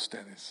con la de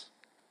ustedes.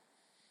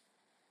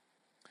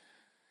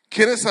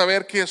 ¿Quieres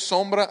saber qué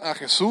asombra a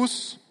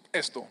Jesús?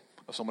 Esto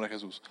asombra a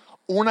Jesús.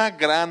 Una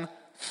gran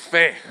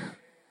fe.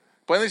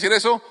 ¿Pueden decir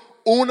eso?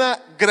 Una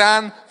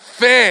gran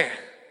fe.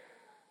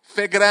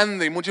 Fe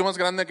grande y mucho más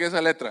grande que esa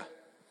letra.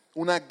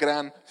 Una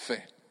gran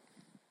fe.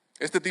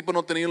 Este tipo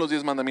no tenía los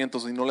 10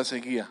 mandamientos y no le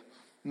seguía.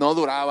 No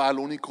adoraba al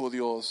único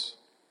Dios.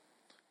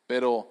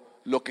 Pero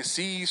lo que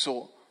sí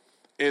hizo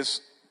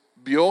es,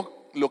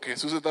 vio lo que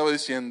Jesús estaba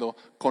diciendo,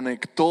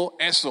 conectó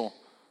eso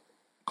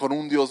con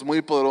un Dios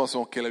muy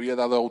poderoso que le había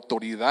dado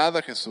autoridad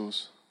a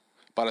Jesús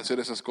para hacer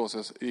esas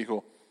cosas. Y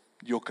dijo,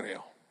 yo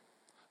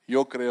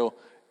creo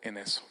en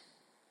eso.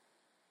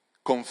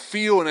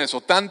 Confío en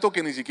eso, tanto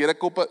que ni siquiera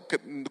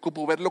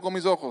ocupo verlo con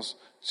mis ojos.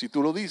 Si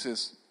tú lo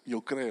dices,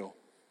 yo creo.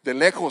 De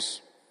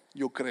lejos,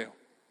 yo creo.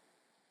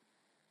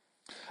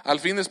 Al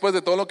fin, después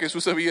de todo lo que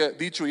Jesús había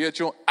dicho y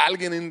hecho,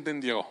 alguien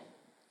entendió.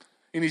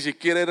 Y ni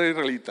siquiera era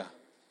israelita.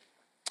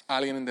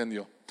 Alguien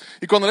entendió.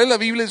 Y cuando lees la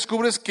Biblia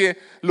descubres que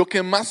lo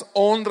que más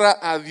honra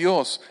a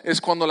Dios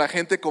es cuando la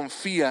gente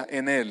confía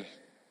en Él.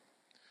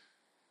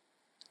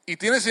 Y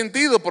tiene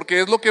sentido porque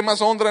es lo que más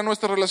honra en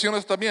nuestras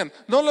relaciones también.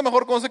 No es la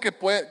mejor cosa que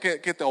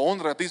te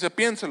honra. Te dice,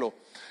 piénselo.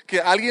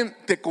 Que alguien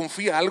te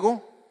confía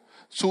algo,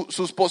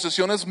 sus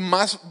posesiones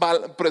más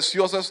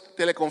preciosas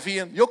te le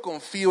confían. Yo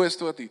confío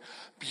esto a ti.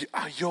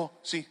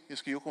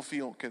 Es que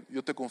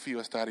yo te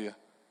confío esta área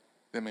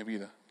de mi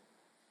vida.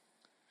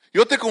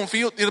 Yo te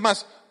confío, y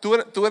además, tú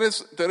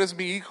eres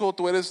mi hijo,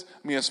 tú eres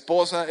mi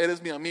esposa, eres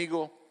mi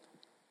amigo.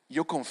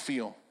 Yo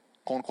confío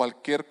con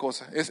cualquier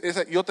cosa.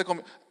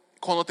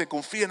 Cuando te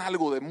confío en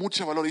algo de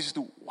mucho valor, dices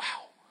tú, wow,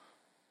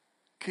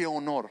 qué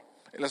honor.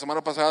 La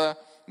semana pasada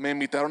me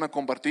invitaron a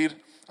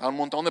compartir a un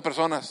montón de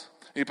personas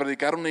y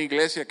predicar una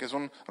iglesia que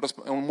son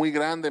muy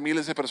grande,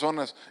 miles de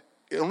personas.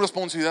 Una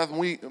responsabilidad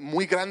muy,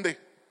 muy grande.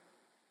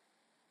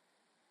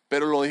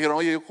 Pero lo dijeron,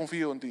 oye, yo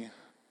confío en ti.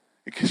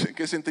 ¿Y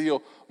qué sentí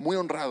yo? Muy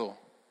honrado,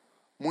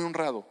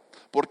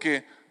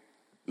 porque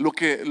lo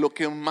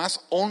que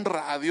más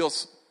honra a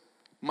Dios,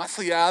 más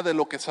allá de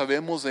lo que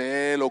sabemos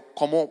de Él o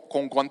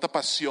con cuánta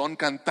pasión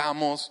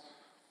cantamos,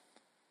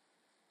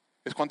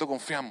 es cuánto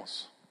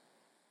confiamos,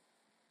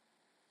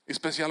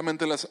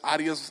 especialmente en las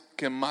áreas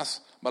que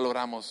más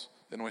valoramos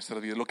de nuestra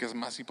vida, lo que es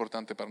más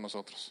importante para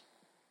nosotros.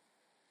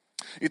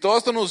 Y todo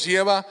esto nos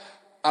lleva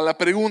a la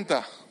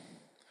pregunta: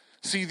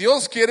 si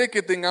Dios quiere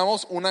que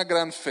tengamos una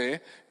gran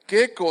fe,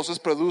 ¿qué cosas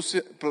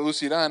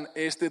producirán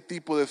este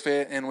tipo de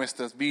fe en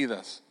nuestras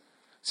vidas?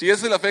 Si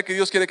esa es la fe que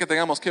Dios quiere que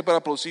tengamos, ¿qué para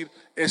producir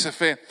esa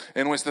fe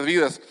en nuestras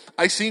vidas?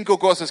 Hay 5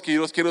 cosas que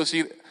yo les quiero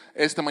decir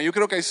esta mañana. Yo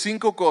creo que hay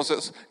 5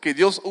 cosas que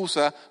Dios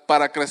usa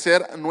para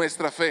crecer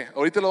nuestra fe.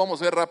 Ahorita lo vamos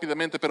a ver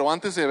rápidamente, pero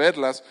antes de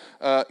verlas,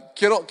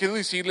 quiero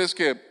decirles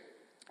que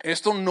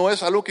esto no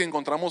es algo que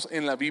encontramos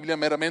en la Biblia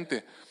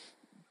meramente,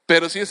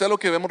 pero sí es algo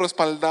que vemos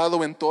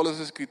respaldado en todas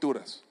las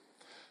Escrituras.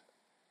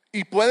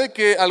 Y puede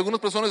que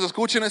algunas personas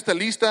escuchen esta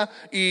lista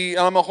y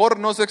a lo mejor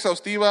no es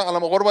exhaustiva, a lo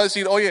mejor va a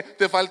decir, oye,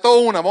 te faltó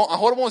una,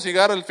 mejor vamos a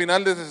llegar al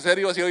final de esta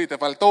serie y va a decir, oye, te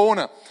faltó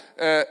una.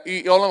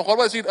 Y a lo mejor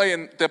va a decir,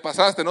 oye, te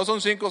pasaste, no son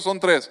 5, son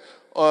 3.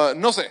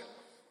 No sé.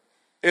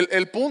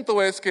 El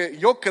punto es que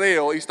yo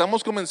creo y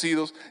estamos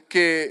convencidos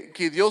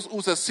que Dios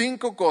usa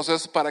 5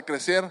 cosas para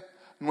crecer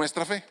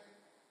nuestra fe.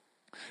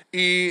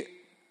 Y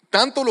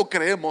tanto lo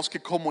creemos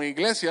que como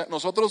iglesia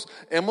nosotros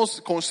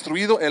hemos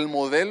construido el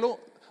modelo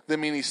de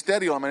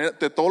ministerio,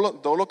 de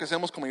todo lo que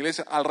hacemos como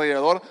iglesia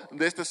alrededor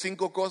de estas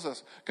 5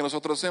 cosas que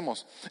nosotros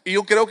hacemos. Y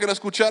yo creo que al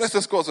escuchar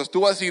estas cosas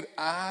tú vas a decir,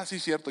 sí,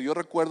 cierto, yo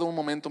recuerdo un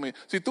momento.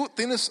 Si tú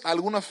tienes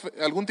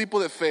algún tipo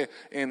de fe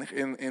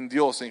en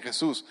Dios, en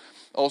Jesús,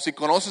 o si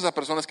conoces a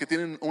personas que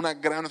tienen una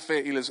gran fe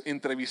y les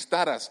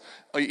entrevistaras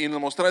y les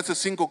mostraras esas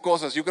 5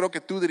 cosas, yo creo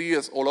que tú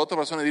dirías, o la otra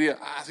persona diría,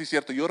 sí,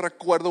 cierto, yo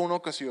recuerdo una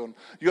ocasión,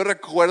 yo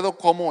recuerdo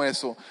cómo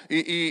eso,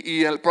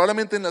 y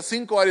probablemente en las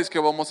 5 áreas que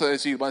vamos a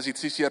decir, van a decir,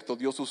 sí, cierto,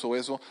 Dios usó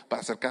eso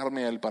para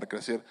acercarme a Él, para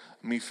crecer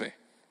mi fe.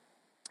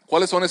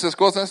 ¿Cuáles son esas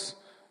cosas?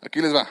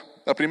 Aquí les va.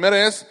 La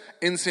primera es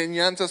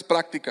enseñanzas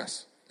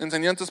prácticas.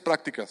 Enseñanzas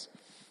prácticas.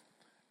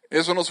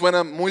 Eso nos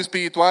suena muy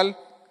espiritual.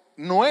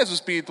 No es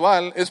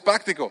espiritual, es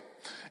práctico.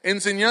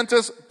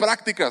 Enseñanzas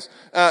prácticas.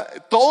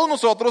 Todos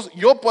nosotros,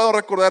 yo puedo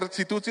recordar,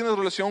 si tú tienes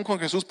relación con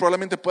Jesús,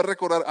 probablemente puedes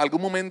recordar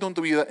algún momento en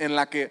tu vida en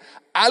la que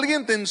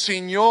alguien te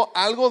enseñó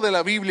algo de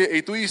la Biblia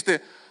y tú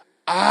dijiste,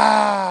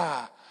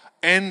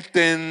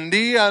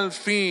 entendí al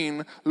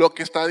fin lo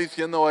que está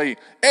diciendo ahí.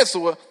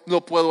 Eso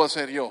lo puedo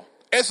hacer yo.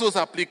 Eso es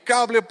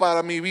aplicable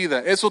para mi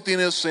vida, eso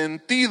tiene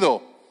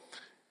sentido.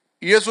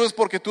 Y eso es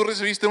porque tú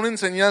recibiste una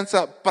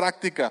enseñanza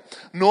práctica.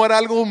 No era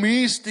algo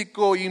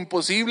místico,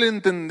 imposible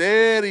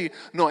entender.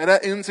 No, era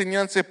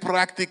enseñanza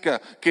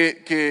práctica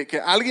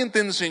que alguien te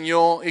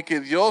enseñó y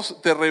que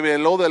Dios te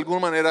reveló de alguna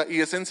manera. Y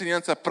esa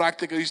enseñanza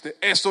práctica dijiste,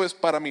 eso es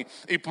para mí.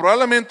 Y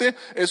probablemente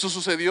eso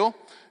sucedió.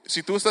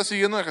 Si tú estás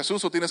siguiendo a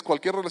Jesús o tienes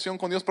cualquier relación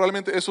con Dios,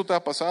 probablemente eso te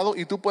ha pasado.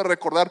 Y tú puedes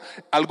recordar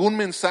algún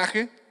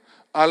mensaje,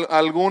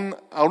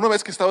 alguna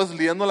vez que estabas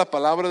leyendo la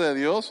palabra de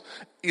Dios.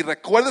 Y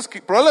recuerdas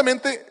que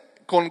probablemente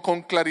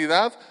con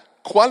claridad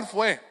cuál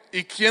fue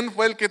y quién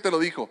fue el que te lo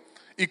dijo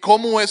y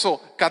cómo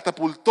eso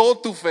catapultó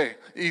tu fe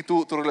y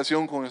tu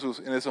relación con Jesús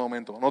en ese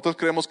momento. Nosotros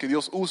creemos que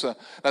Dios usa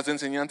las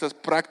enseñanzas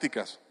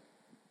prácticas.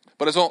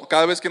 Por eso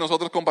cada vez que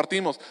nosotros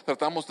compartimos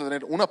tratamos de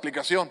tener una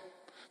aplicación.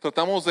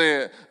 Tratamos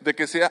de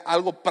que sea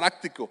algo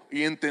práctico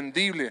y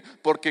entendible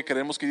porque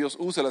queremos que Dios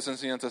use las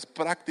enseñanzas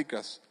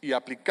prácticas y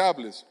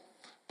aplicables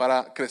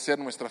para crecer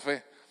nuestra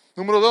fe.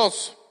 Número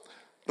 2,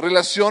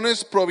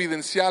 relaciones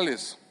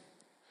providenciales.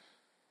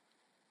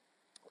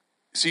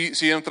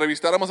 Si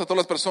entrevistáramos a todas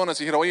las personas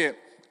y dijera, oye,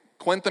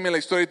 cuéntame la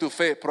historia de tu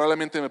fe,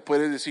 probablemente me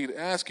puedes decir,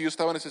 es que yo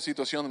estaba en esa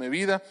situación de mi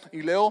vida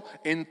y luego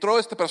entró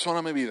esta persona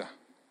a mi vida.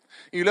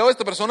 Y luego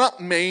esta persona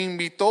me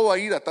invitó a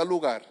ir a tal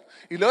lugar.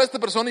 Y luego esta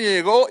persona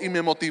llegó y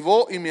me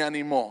motivó y me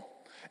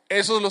animó.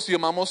 Esos los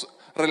llamamos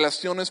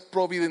relaciones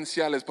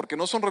providenciales, porque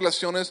no son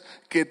relaciones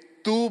que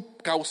tú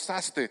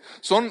causaste.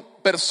 Son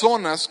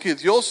personas que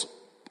Dios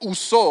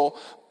usó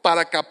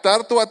para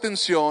captar tu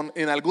atención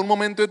en algún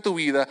momento de tu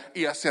vida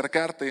y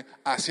acercarte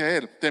hacia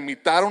Él. Te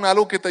invitaron a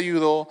algo que te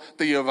ayudó,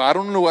 te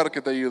llevaron a un lugar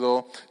que te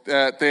ayudó,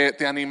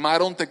 te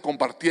animaron, te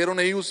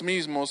compartieron ellos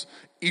mismos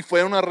y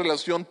fue una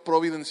relación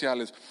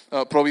providencial.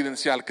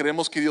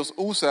 Creemos que Dios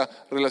usa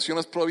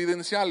relaciones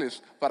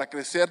providenciales para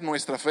crecer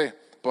nuestra fe.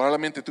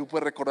 Probablemente tú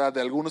puedes recordar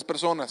de algunas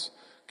personas,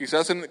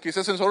 quizás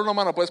en solo una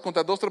mano puedes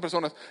contar 2 o 3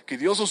 personas que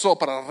Dios usó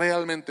para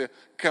realmente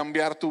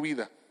cambiar tu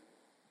vida,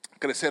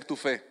 crecer tu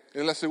fe.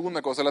 Es la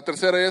segunda cosa. La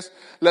tercera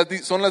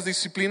son las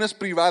disciplinas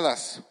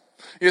privadas.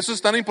 Y eso es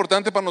tan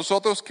importante para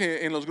nosotros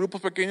que en los grupos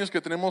pequeños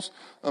que tenemos,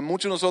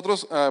 muchos de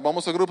nosotros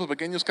vamos a grupos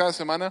pequeños cada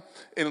semana.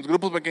 En los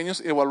grupos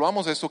pequeños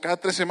evaluamos esto cada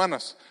 3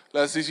 semanas,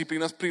 las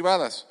disciplinas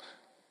privadas.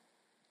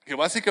 Que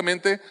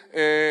básicamente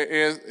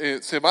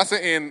se basa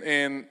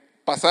en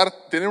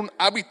tener un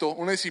hábito,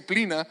 una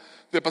disciplina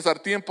de pasar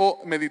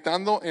tiempo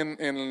meditando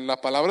en la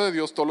palabra de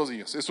Dios todos los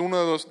días. Es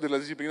una de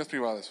las disciplinas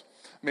privadas.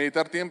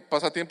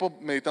 Pasar tiempo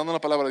meditando en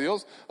la palabra de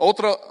Dios.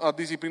 Otra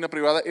disciplina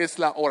privada es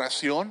la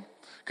oración.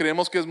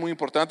 Creemos que es muy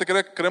importante.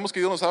 Creemos que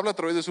Dios nos habla a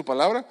través de su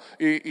palabra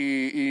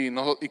y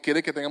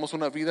quiere que tengamos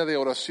una vida de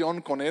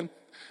oración con Él.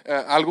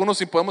 Algunos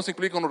sí podemos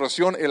incluir con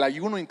oración, el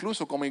ayuno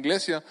incluso, como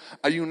iglesia,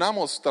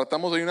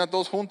 tratamos de ayunar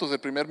todos juntos el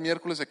primer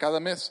miércoles de cada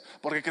mes,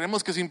 porque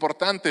creemos que es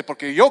importante,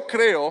 porque yo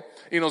creo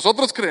y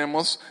nosotros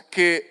creemos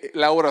que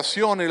la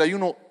oración, el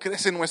ayuno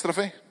crece nuestra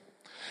fe.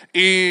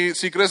 Y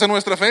si crece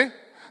nuestra fe,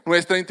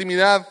 nuestra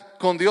intimidad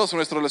con Dios,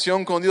 nuestra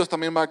relación con Dios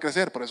también va a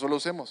crecer, por eso lo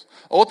hacemos.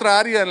 Otra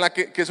área en la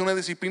que es una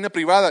disciplina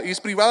privada, y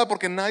es privada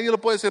porque nadie lo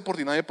puede hacer por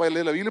ti, nadie puede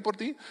leer la Biblia por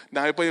ti,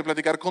 nadie puede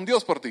platicar con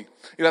Dios por ti.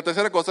 Y la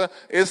tercera cosa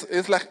es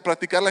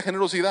practicar la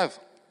generosidad.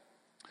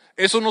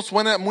 Eso no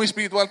suena muy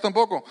espiritual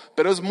tampoco,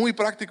 pero es muy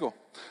práctico.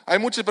 Hay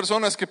muchas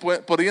personas que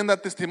podrían dar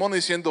testimonio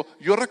diciendo,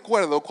 yo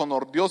recuerdo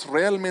cuando Dios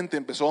realmente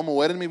empezó a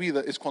mover en mi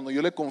vida, es cuando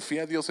yo le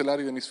confié a Dios el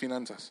área de mis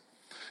finanzas.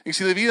 Y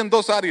se divide en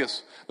 2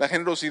 áreas, la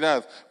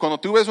generosidad. Cuando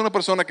tú ves una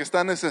persona que está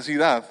en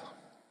necesidad,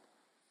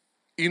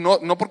 y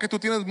no porque tú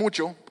tienes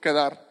mucho que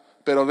dar,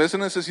 pero ves esa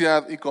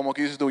necesidad y como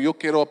que dices tú, yo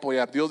quiero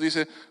apoyar. Dios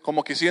dice,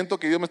 como que siento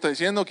que Dios me está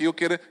diciendo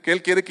que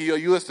Él quiere que yo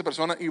ayude a esta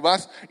persona y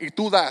vas y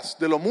tú das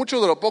de lo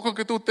mucho, de lo poco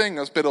que tú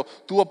tengas, pero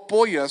tú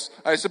apoyas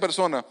a esa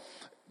persona.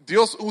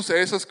 Dios usa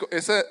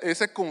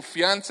esa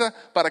confianza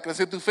para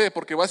crecer tu fe,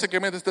 porque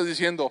básicamente estás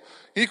diciendo,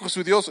 hijo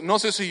de Dios, no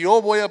sé si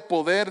yo voy a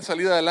poder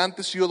salir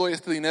adelante si yo doy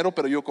este dinero,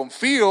 pero yo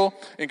confío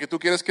en que tú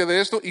quieres que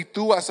dé esto y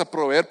tú vas a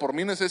proveer por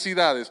mis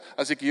necesidades,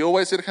 así que yo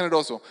voy a ser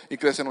generoso y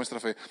crece nuestra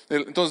fe.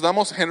 Entonces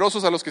damos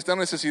generosos a los que están en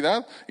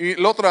necesidad y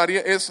la otra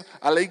área es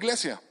a la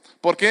iglesia.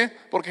 ¿Por qué?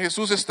 Porque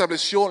Jesús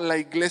estableció la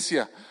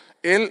iglesia.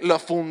 Él la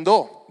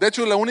fundó. De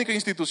hecho, la única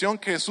institución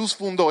que Jesús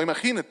fundó,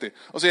 imagínate.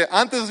 O sea,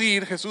 antes de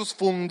ir, Jesús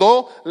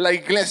fundó la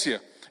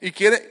iglesia. Y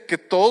quiere que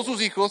todos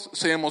sus hijos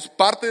seamos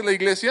parte de la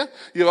iglesia,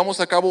 llevamos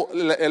a cabo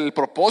el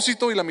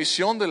propósito y la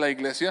misión de la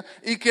iglesia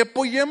y que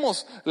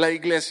apoyemos la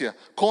iglesia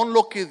con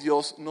lo que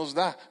Dios nos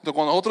da. Entonces,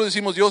 cuando nosotros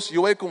decimos, Dios,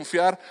 yo voy a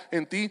confiar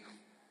en ti,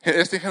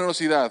 esta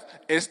generosidad,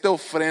 esta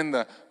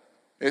ofrenda,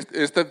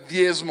 este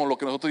diezmo, lo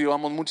que nosotros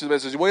llevamos muchas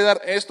veces. Yo voy a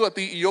dar esto a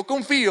ti y yo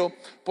confío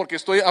porque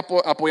estoy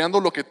apoyando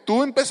lo que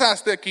tú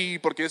empezaste aquí,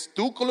 porque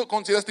tú lo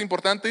consideraste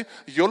importante,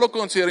 yo lo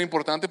considero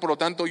importante, por lo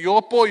tanto yo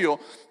apoyo,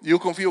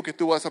 yo confío que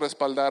tú vas a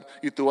respaldar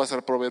y tú vas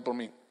a proveer por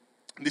mí.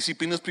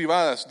 Disciplinas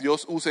privadas,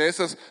 Dios usa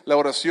esas, la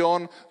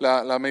oración,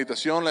 la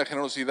meditación, la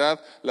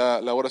generosidad,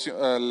 la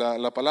oración,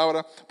 la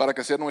palabra para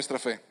crecer nuestra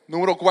fe.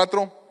 Número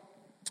 4,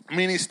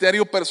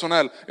 Ministerio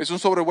personal. Es un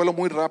sobrevuelo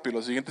muy rápido.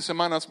 Las siguientes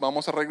semanas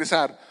vamos a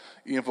regresar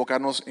y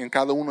enfocarnos en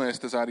cada una de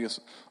estas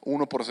áreas,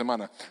 uno por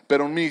semana.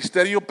 Pero un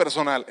ministerio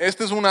personal.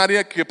 Este es un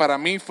área que para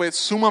mí fue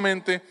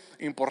sumamente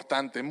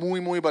importante, muy,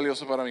 muy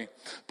valioso para mí.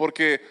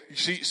 Porque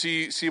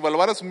si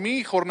evaluaras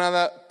mi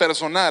jornada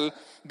personal,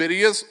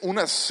 verías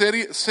una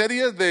serie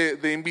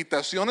de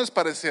invitaciones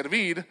para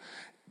servir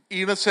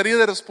y una serie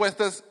de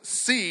respuestas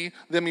sí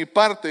de mi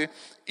parte,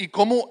 y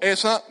cómo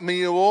esa me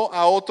llevó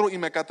a otro y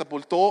me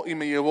catapultó y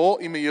me llevó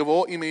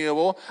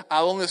a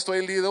donde estoy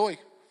el día de hoy.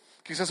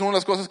 Quizás una de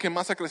las cosas que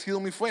más ha crecido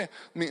mi fe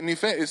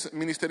es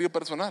ministerio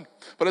personal.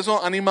 Por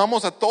eso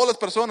animamos a todas las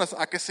personas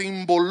a que se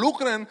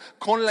involucren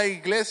con la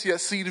iglesia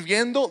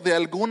sirviendo de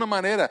alguna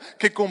manera,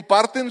 que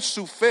comparten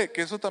su fe,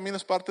 que eso también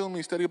es parte de un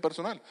ministerio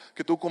personal,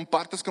 que tú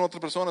compartes con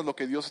otras personas lo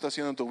que Dios está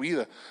haciendo en tu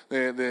vida,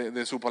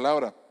 de su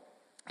palabra.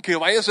 Que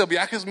vayas a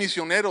viajes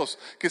misioneros,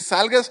 que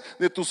salgas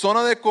de tu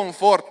zona de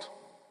confort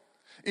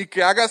y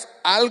que hagas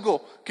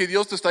algo que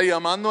Dios te está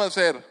llamando a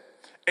hacer.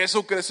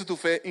 Eso crece tu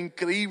fe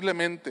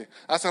increíblemente.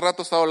 Hace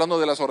rato estaba hablando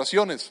de las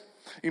oraciones.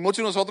 Y muchos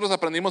de nosotros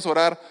aprendimos a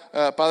orar,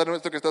 Padre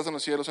nuestro que estás en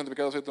los cielos,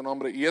 santificado sea tu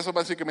nombre. Y eso es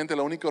básicamente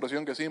la única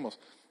oración que hicimos.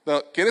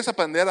 ¿Quieres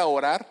aprender a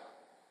orar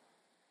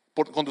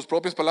con tus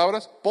propias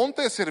palabras?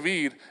 Ponte a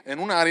servir en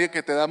un área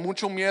que te da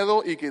mucho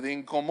miedo y que te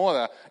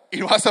incomoda,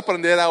 y vas a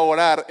aprender a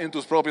orar en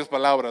tus propias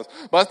palabras.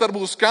 Vas a estar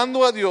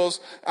buscando a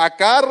Dios a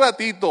cada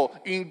ratito,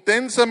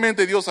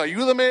 intensamente. Dios,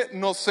 ayúdame,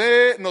 no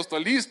sé, no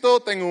estoy listo,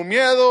 tengo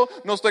miedo,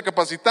 no estoy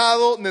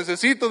capacitado,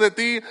 necesito de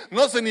ti,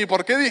 no sé ni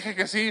por qué dije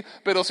que sí,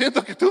 pero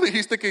siento que tú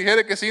dijiste que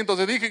dijera que sí,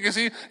 entonces dije que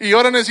sí, y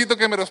ahora necesito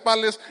que me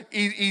respaldes,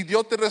 y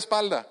Dios te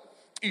respalda,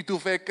 y tu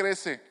fe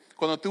crece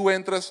cuando tú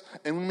entras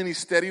en un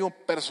ministerio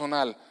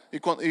personal.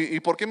 ¿Y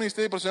por qué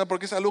ministerio personal?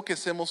 Porque es algo que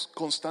hacemos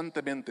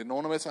constantemente, no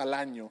una vez al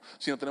año,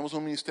 sino tenemos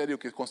un ministerio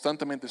que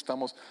constantemente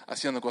estamos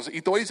haciendo cosas.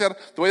 Y te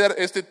voy a dar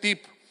este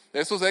tip.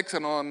 Esto es extra,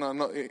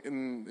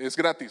 es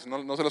gratis,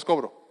 no se los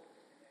cobro.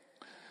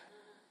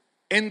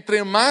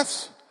 Entre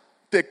más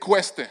te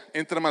cueste,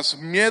 entre más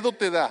miedo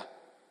te da,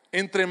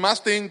 entre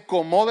más te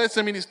incomoda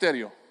ese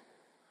ministerio,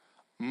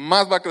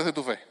 más va a crecer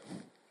tu fe.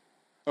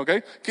 ¿Ok?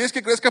 ¿Quieres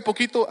que crezca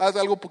poquito? Haz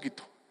algo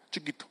poquito,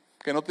 chiquito,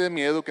 que no te dé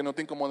miedo, que no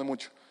te incomode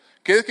mucho.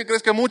 ¿Quieres que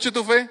crezca mucho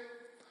tu fe?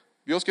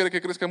 Dios quiere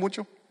que crezca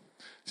mucho.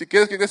 Si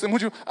quieres que crezca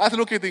mucho, haz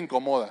lo que te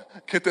incomoda,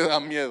 que te da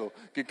miedo,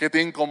 que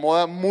te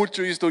incomoda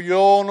mucho. Y esto,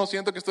 yo no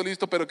siento que estoy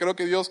listo, pero creo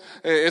que Dios,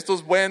 esto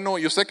es bueno,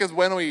 yo sé que es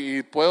bueno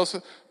y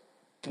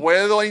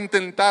puedo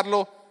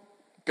intentarlo.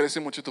 Crece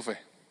mucho tu fe.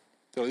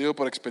 Te lo digo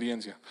por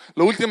experiencia.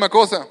 La última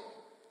cosa,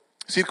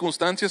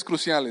 circunstancias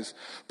cruciales.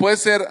 Puede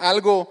ser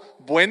algo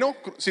bueno,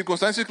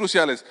 circunstancias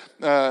cruciales.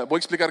 Voy a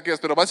explicar qué es,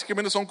 pero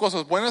básicamente son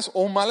cosas buenas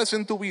o malas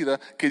en tu vida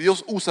que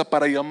Dios usa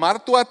para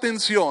llamar tu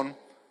atención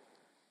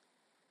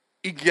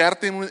y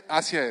guiarte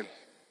hacia Él.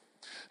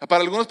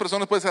 Para algunas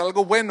personas puede ser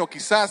algo bueno,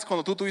 quizás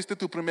cuando tú tuviste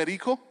tu primer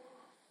hijo,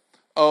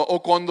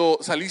 o cuando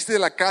saliste de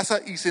la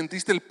casa y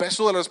sentiste el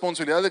peso de la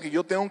responsabilidad de que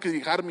yo tengo que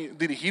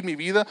dirigir mi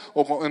vida,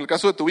 o en el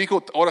caso de tu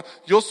hijo, ahora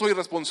yo soy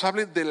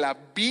responsable de la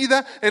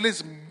vida, él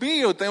es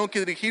mío, tengo que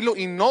dirigirlo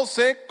y no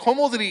sé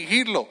cómo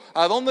dirigirlo,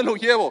 a dónde lo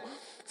llevo.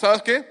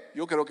 ¿Sabes qué?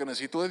 Yo creo que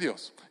necesito de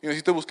Dios y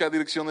necesito buscar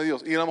dirección de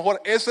Dios, y a lo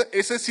mejor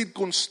esa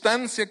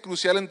circunstancia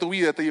crucial en tu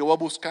vida te llevó a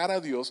buscar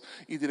a Dios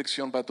y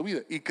dirección para tu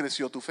vida, y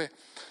creció tu fe.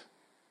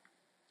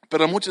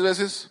 Pero muchas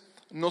veces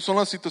no son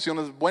las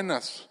situaciones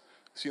buenas,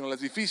 sino las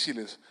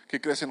difíciles que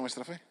crecen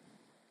nuestra fe.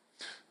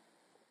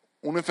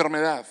 Una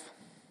enfermedad,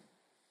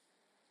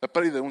 la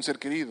pérdida de un ser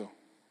querido,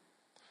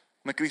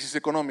 una crisis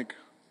económica,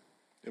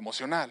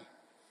 emocional,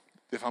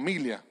 de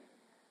familia,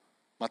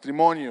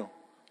 matrimonio,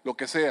 lo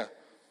que sea.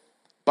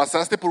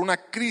 Pasaste por una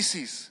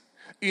crisis,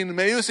 y en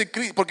medio de esa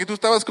crisis, porque tú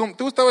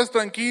estabas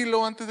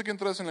tranquilo antes de que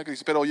entraras en la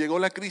crisis, pero llegó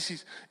la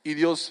crisis y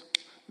Dios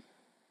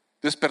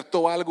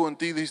despertó algo en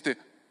ti y dijiste,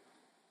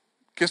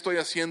 ¿qué estoy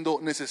haciendo?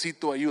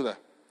 Necesito ayuda.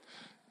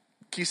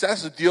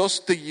 Quizás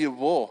Dios te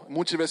llevó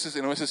muchas veces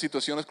en esas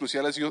situaciones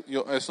cruciales.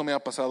 Esto me ha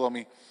pasado a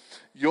mí.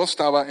 Yo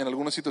estaba en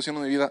alguna situación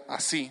de mi vida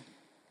así,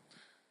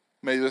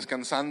 medio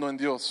descansando en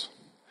Dios,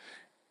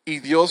 y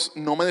Dios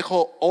no me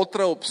dejó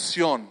otra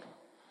opción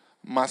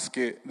más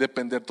que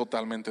depender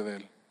totalmente de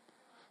Él,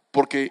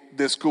 porque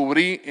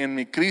descubrí en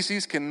mi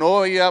crisis que no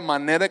había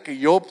manera que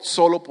yo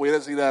solo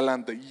pudiera seguir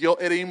adelante.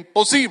 Era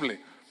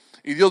imposible.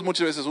 Y Dios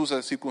muchas veces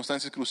usa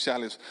circunstancias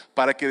cruciales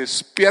para que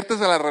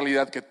despiertes a la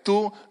realidad que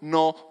tú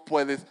no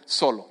puedes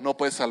solo, no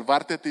puedes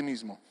salvarte a ti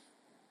mismo.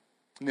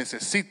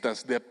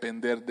 Necesitas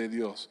depender de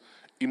Dios.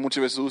 Y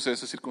muchas veces usa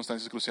esas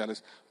circunstancias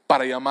cruciales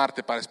para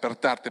llamarte, para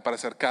despertarte, para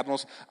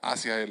acercarnos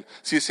hacia Él.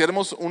 Si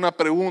hiciéramos una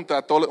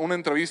pregunta, una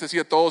entrevista así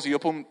a todos, y yo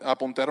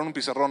apuntara en un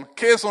pizarrón,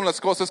 ¿qué son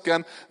las cosas que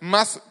han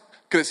más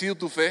crecido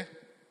tu fe?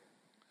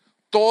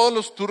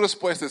 Todas tus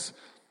respuestas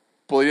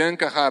podrían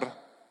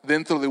encajar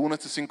dentro de una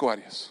de estas 5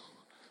 áreas.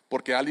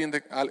 Porque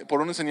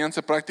por una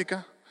enseñanza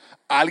práctica,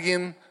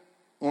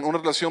 una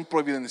relación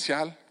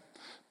providencial,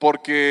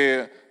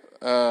 porque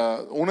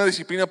una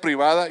disciplina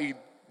privada y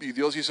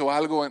Dios hizo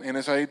algo en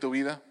esa área de tu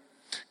vida.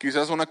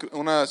 quizás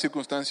una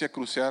circunstancia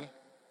crucial,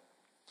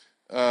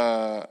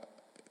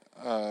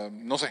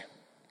 no sé,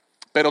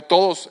 pero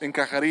todos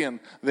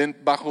encajarían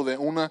debajo de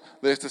una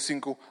de estas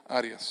 5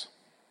 áreas.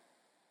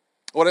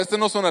 Ahora, esta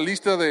no es una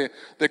lista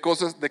de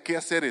cosas, de qué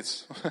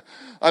haceres.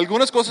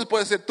 Algunas cosas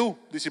puedes hacer tú,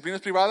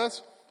 disciplinas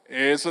privadas,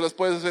 eso las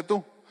puedes hacer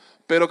tú.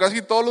 Pero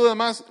casi todo lo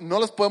demás no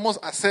las podemos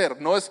hacer,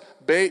 no es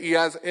ve y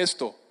haz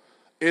esto.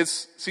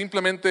 Es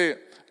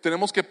simplemente,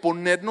 tenemos que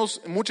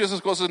ponernos, muchas de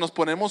esas cosas nos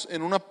ponemos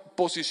en una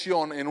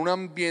posición, en un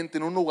ambiente,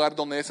 en un lugar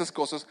donde esas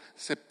cosas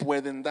se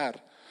pueden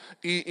dar.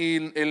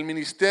 Y el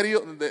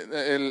ministerio,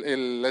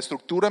 la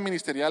estructura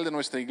ministerial de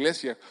nuestra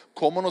iglesia,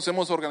 cómo nos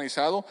hemos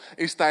organizado,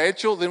 está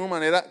hecho de una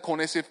manera con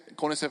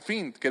ese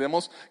fin.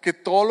 Queremos que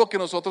todo lo que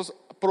nosotros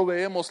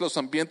proveemos, los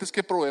ambientes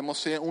que proveemos,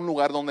 sea un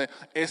lugar donde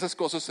esas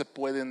cosas se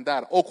pueden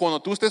dar. O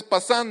cuando tú estés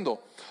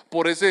pasando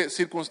por esa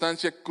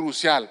circunstancia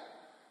crucial,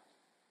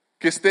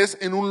 que estés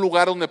en un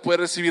lugar donde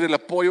puedes recibir el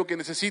apoyo que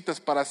necesitas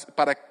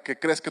para que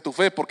crezca tu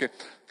fe. Porque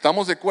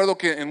estamos de acuerdo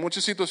que en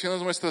muchas situaciones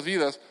de nuestras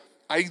vidas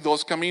hay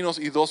 2 caminos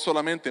y 2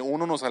 solamente.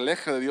 Uno nos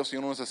aleja de Dios y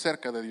uno nos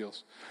acerca de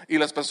Dios. Y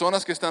las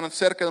personas que están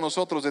cerca de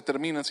nosotros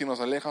determinan si nos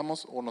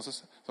alejamos o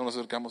nos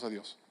acercamos a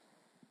Dios.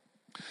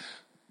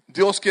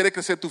 Dios quiere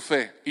crecer tu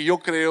fe. Y yo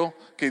creo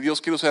que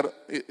Dios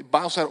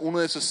va a usar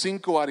una de esas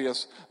 5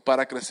 áreas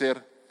para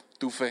crecer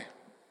tu fe.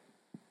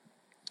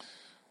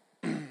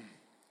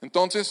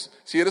 Entonces,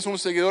 si eres un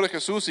seguidor de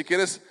Jesús, si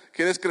quieres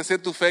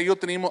crecer tu fe, yo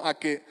te animo a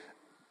que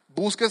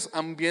busques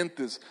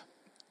ambientes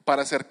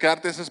para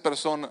acercarte a esas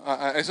personas,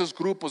 a esos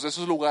grupos, a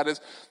esos lugares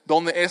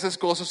donde esas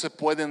cosas se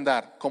pueden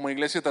dar. Como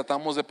iglesia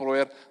tratamos de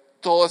proveer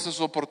todas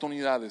esas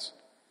oportunidades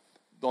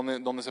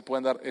donde se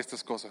pueden dar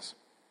estas cosas.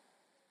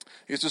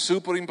 Y esto es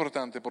súper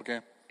importante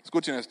porque,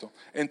 escuchen esto,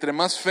 entre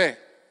más fe,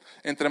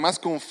 entre más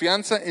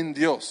confianza en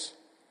Dios,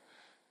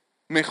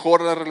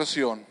 mejor la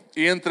relación.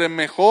 Y entre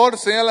mejor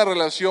sea la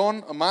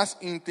relación, más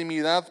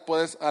intimidad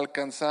puedes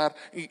alcanzar.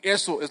 Y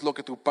eso es lo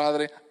que tu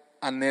Padre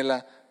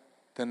anhela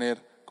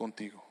tener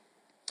contigo.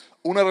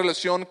 Una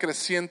relación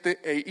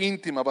creciente e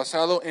íntima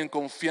basado en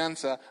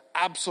confianza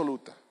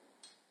absoluta.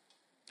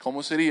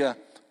 ¿Cómo sería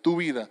tu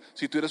vida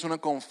si tuvieras una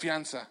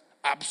confianza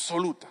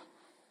absoluta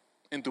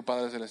en tu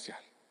Padre Celestial?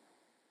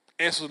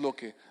 Eso es lo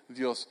que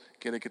Dios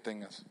quiere que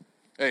tengas.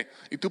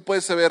 Y tú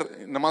puedes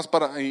saber, nada más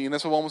y en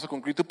eso vamos a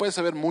concluir, tú puedes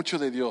saber mucho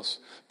de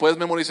Dios. Puedes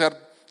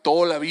memorizar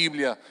toda la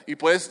Biblia y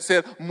puedes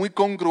ser muy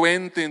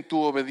congruente en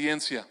tu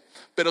obediencia.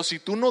 Pero si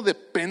tú no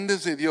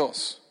dependes de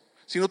Dios,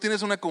 si no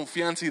tienes una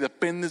confianza y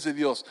dependes de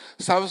Dios,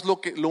 ¿sabes lo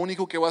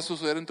único que va a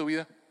suceder en tu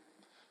vida?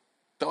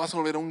 Te vas a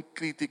volver un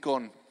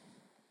criticón,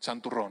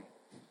 santurrón.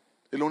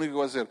 Es lo único que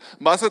vas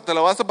a hacer. Te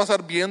la vas a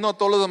pasar viendo a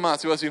todos los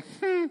demás y vas a decir,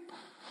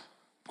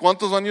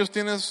 ¿cuántos años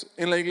tienes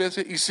en la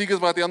iglesia y sigues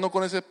bateando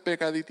con ese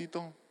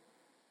pecaditito?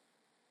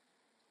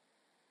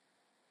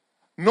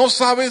 ¿No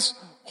sabes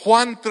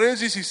Juan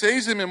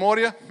 3:16 de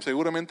memoria?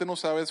 Seguramente no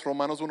sabes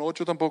Romanos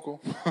 1:8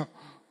 tampoco.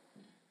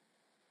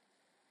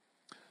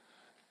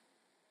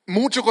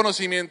 Mucho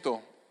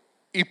conocimiento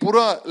y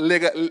pura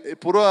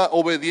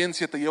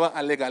obediencia te lleva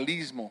al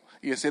legalismo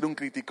y a ser un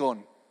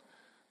criticón.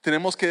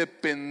 Tenemos que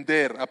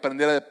aprender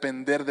a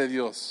depender de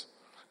Dios.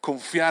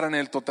 Confiar en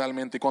Él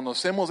totalmente. Y cuando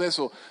hacemos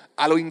eso,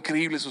 algo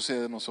increíble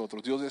sucede en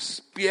nosotros. Dios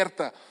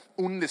despierta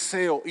un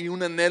deseo y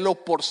un anhelo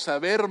por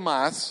saber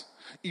más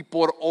y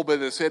por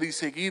obedecer y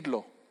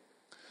seguirlo.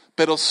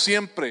 Pero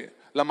siempre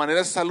la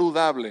manera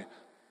saludable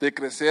de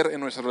crecer en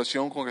nuestra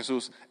relación con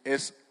Jesús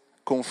es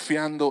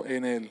confiando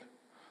en Él.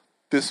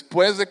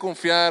 Después de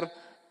confiar,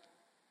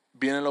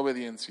 viene la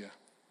obediencia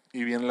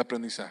y viene el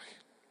aprendizaje.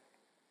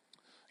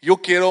 Yo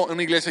quiero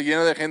una iglesia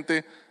llena de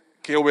gente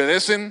que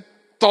obedecen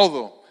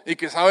todo y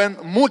que saben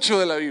mucho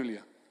de la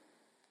Biblia.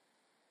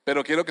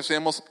 Pero quiero que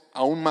seamos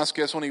aún más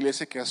que eso, una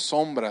iglesia que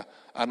asombra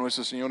a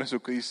nuestro Señor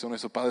Jesucristo,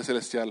 nuestro Padre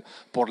Celestial,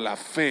 por la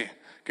fe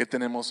que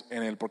tenemos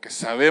en Él. Porque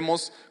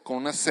sabemos con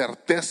una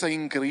certeza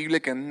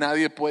increíble que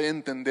nadie puede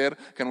entender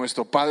que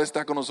nuestro Padre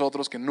está con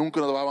nosotros, que nunca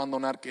nos va a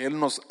abandonar, que Él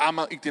nos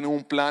ama y tiene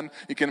un plan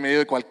y que en medio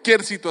de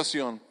cualquier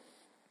situación,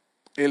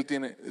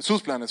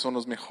 sus planes son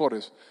los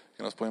mejores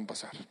que nos pueden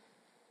pasar.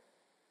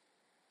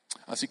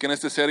 Así que en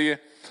esta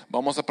serie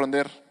vamos a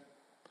aprender.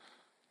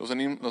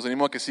 Los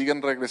animo a que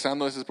sigan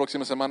regresando estas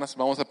próximas semanas.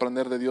 Vamos a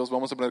aprender de Dios,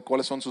 vamos a aprender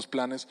cuáles son sus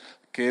planes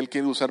que Él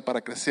quiere usar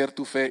para crecer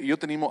tu fe. Y yo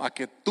te animo a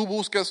que tú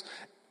busques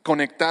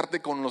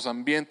conectarte con los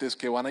ambientes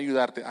que van a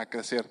ayudarte a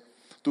crecer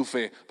tu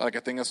fe, para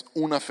que tengas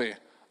una fe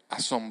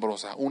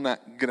asombrosa, una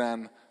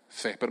gran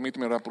fe.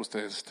 Permíteme orar por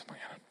ustedes esta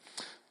mañana.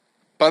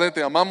 Padre,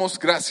 te amamos,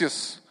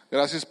 gracias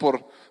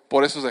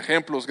por esos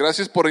ejemplos.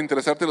 Gracias por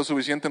interesarte lo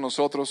suficiente en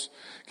nosotros,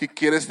 que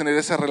quieres tener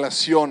esa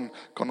relación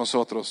con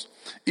nosotros.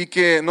 Y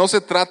que no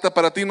se trata,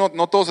 para ti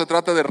no todo se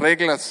trata de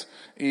reglas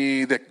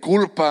y de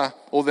culpa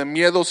o de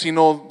miedo,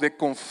 sino de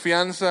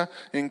confianza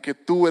en que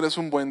tú eres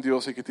un buen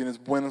Dios y que tienes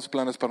buenos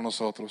planes para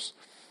nosotros.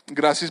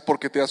 Gracias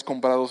porque te has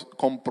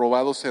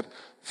comprobado ser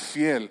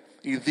fiel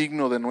y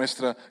digno de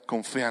nuestra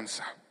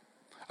confianza.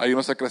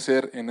 Ayúdanos a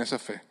crecer en esa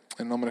fe.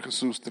 En nombre de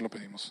Jesús te lo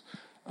pedimos.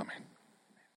 Amén.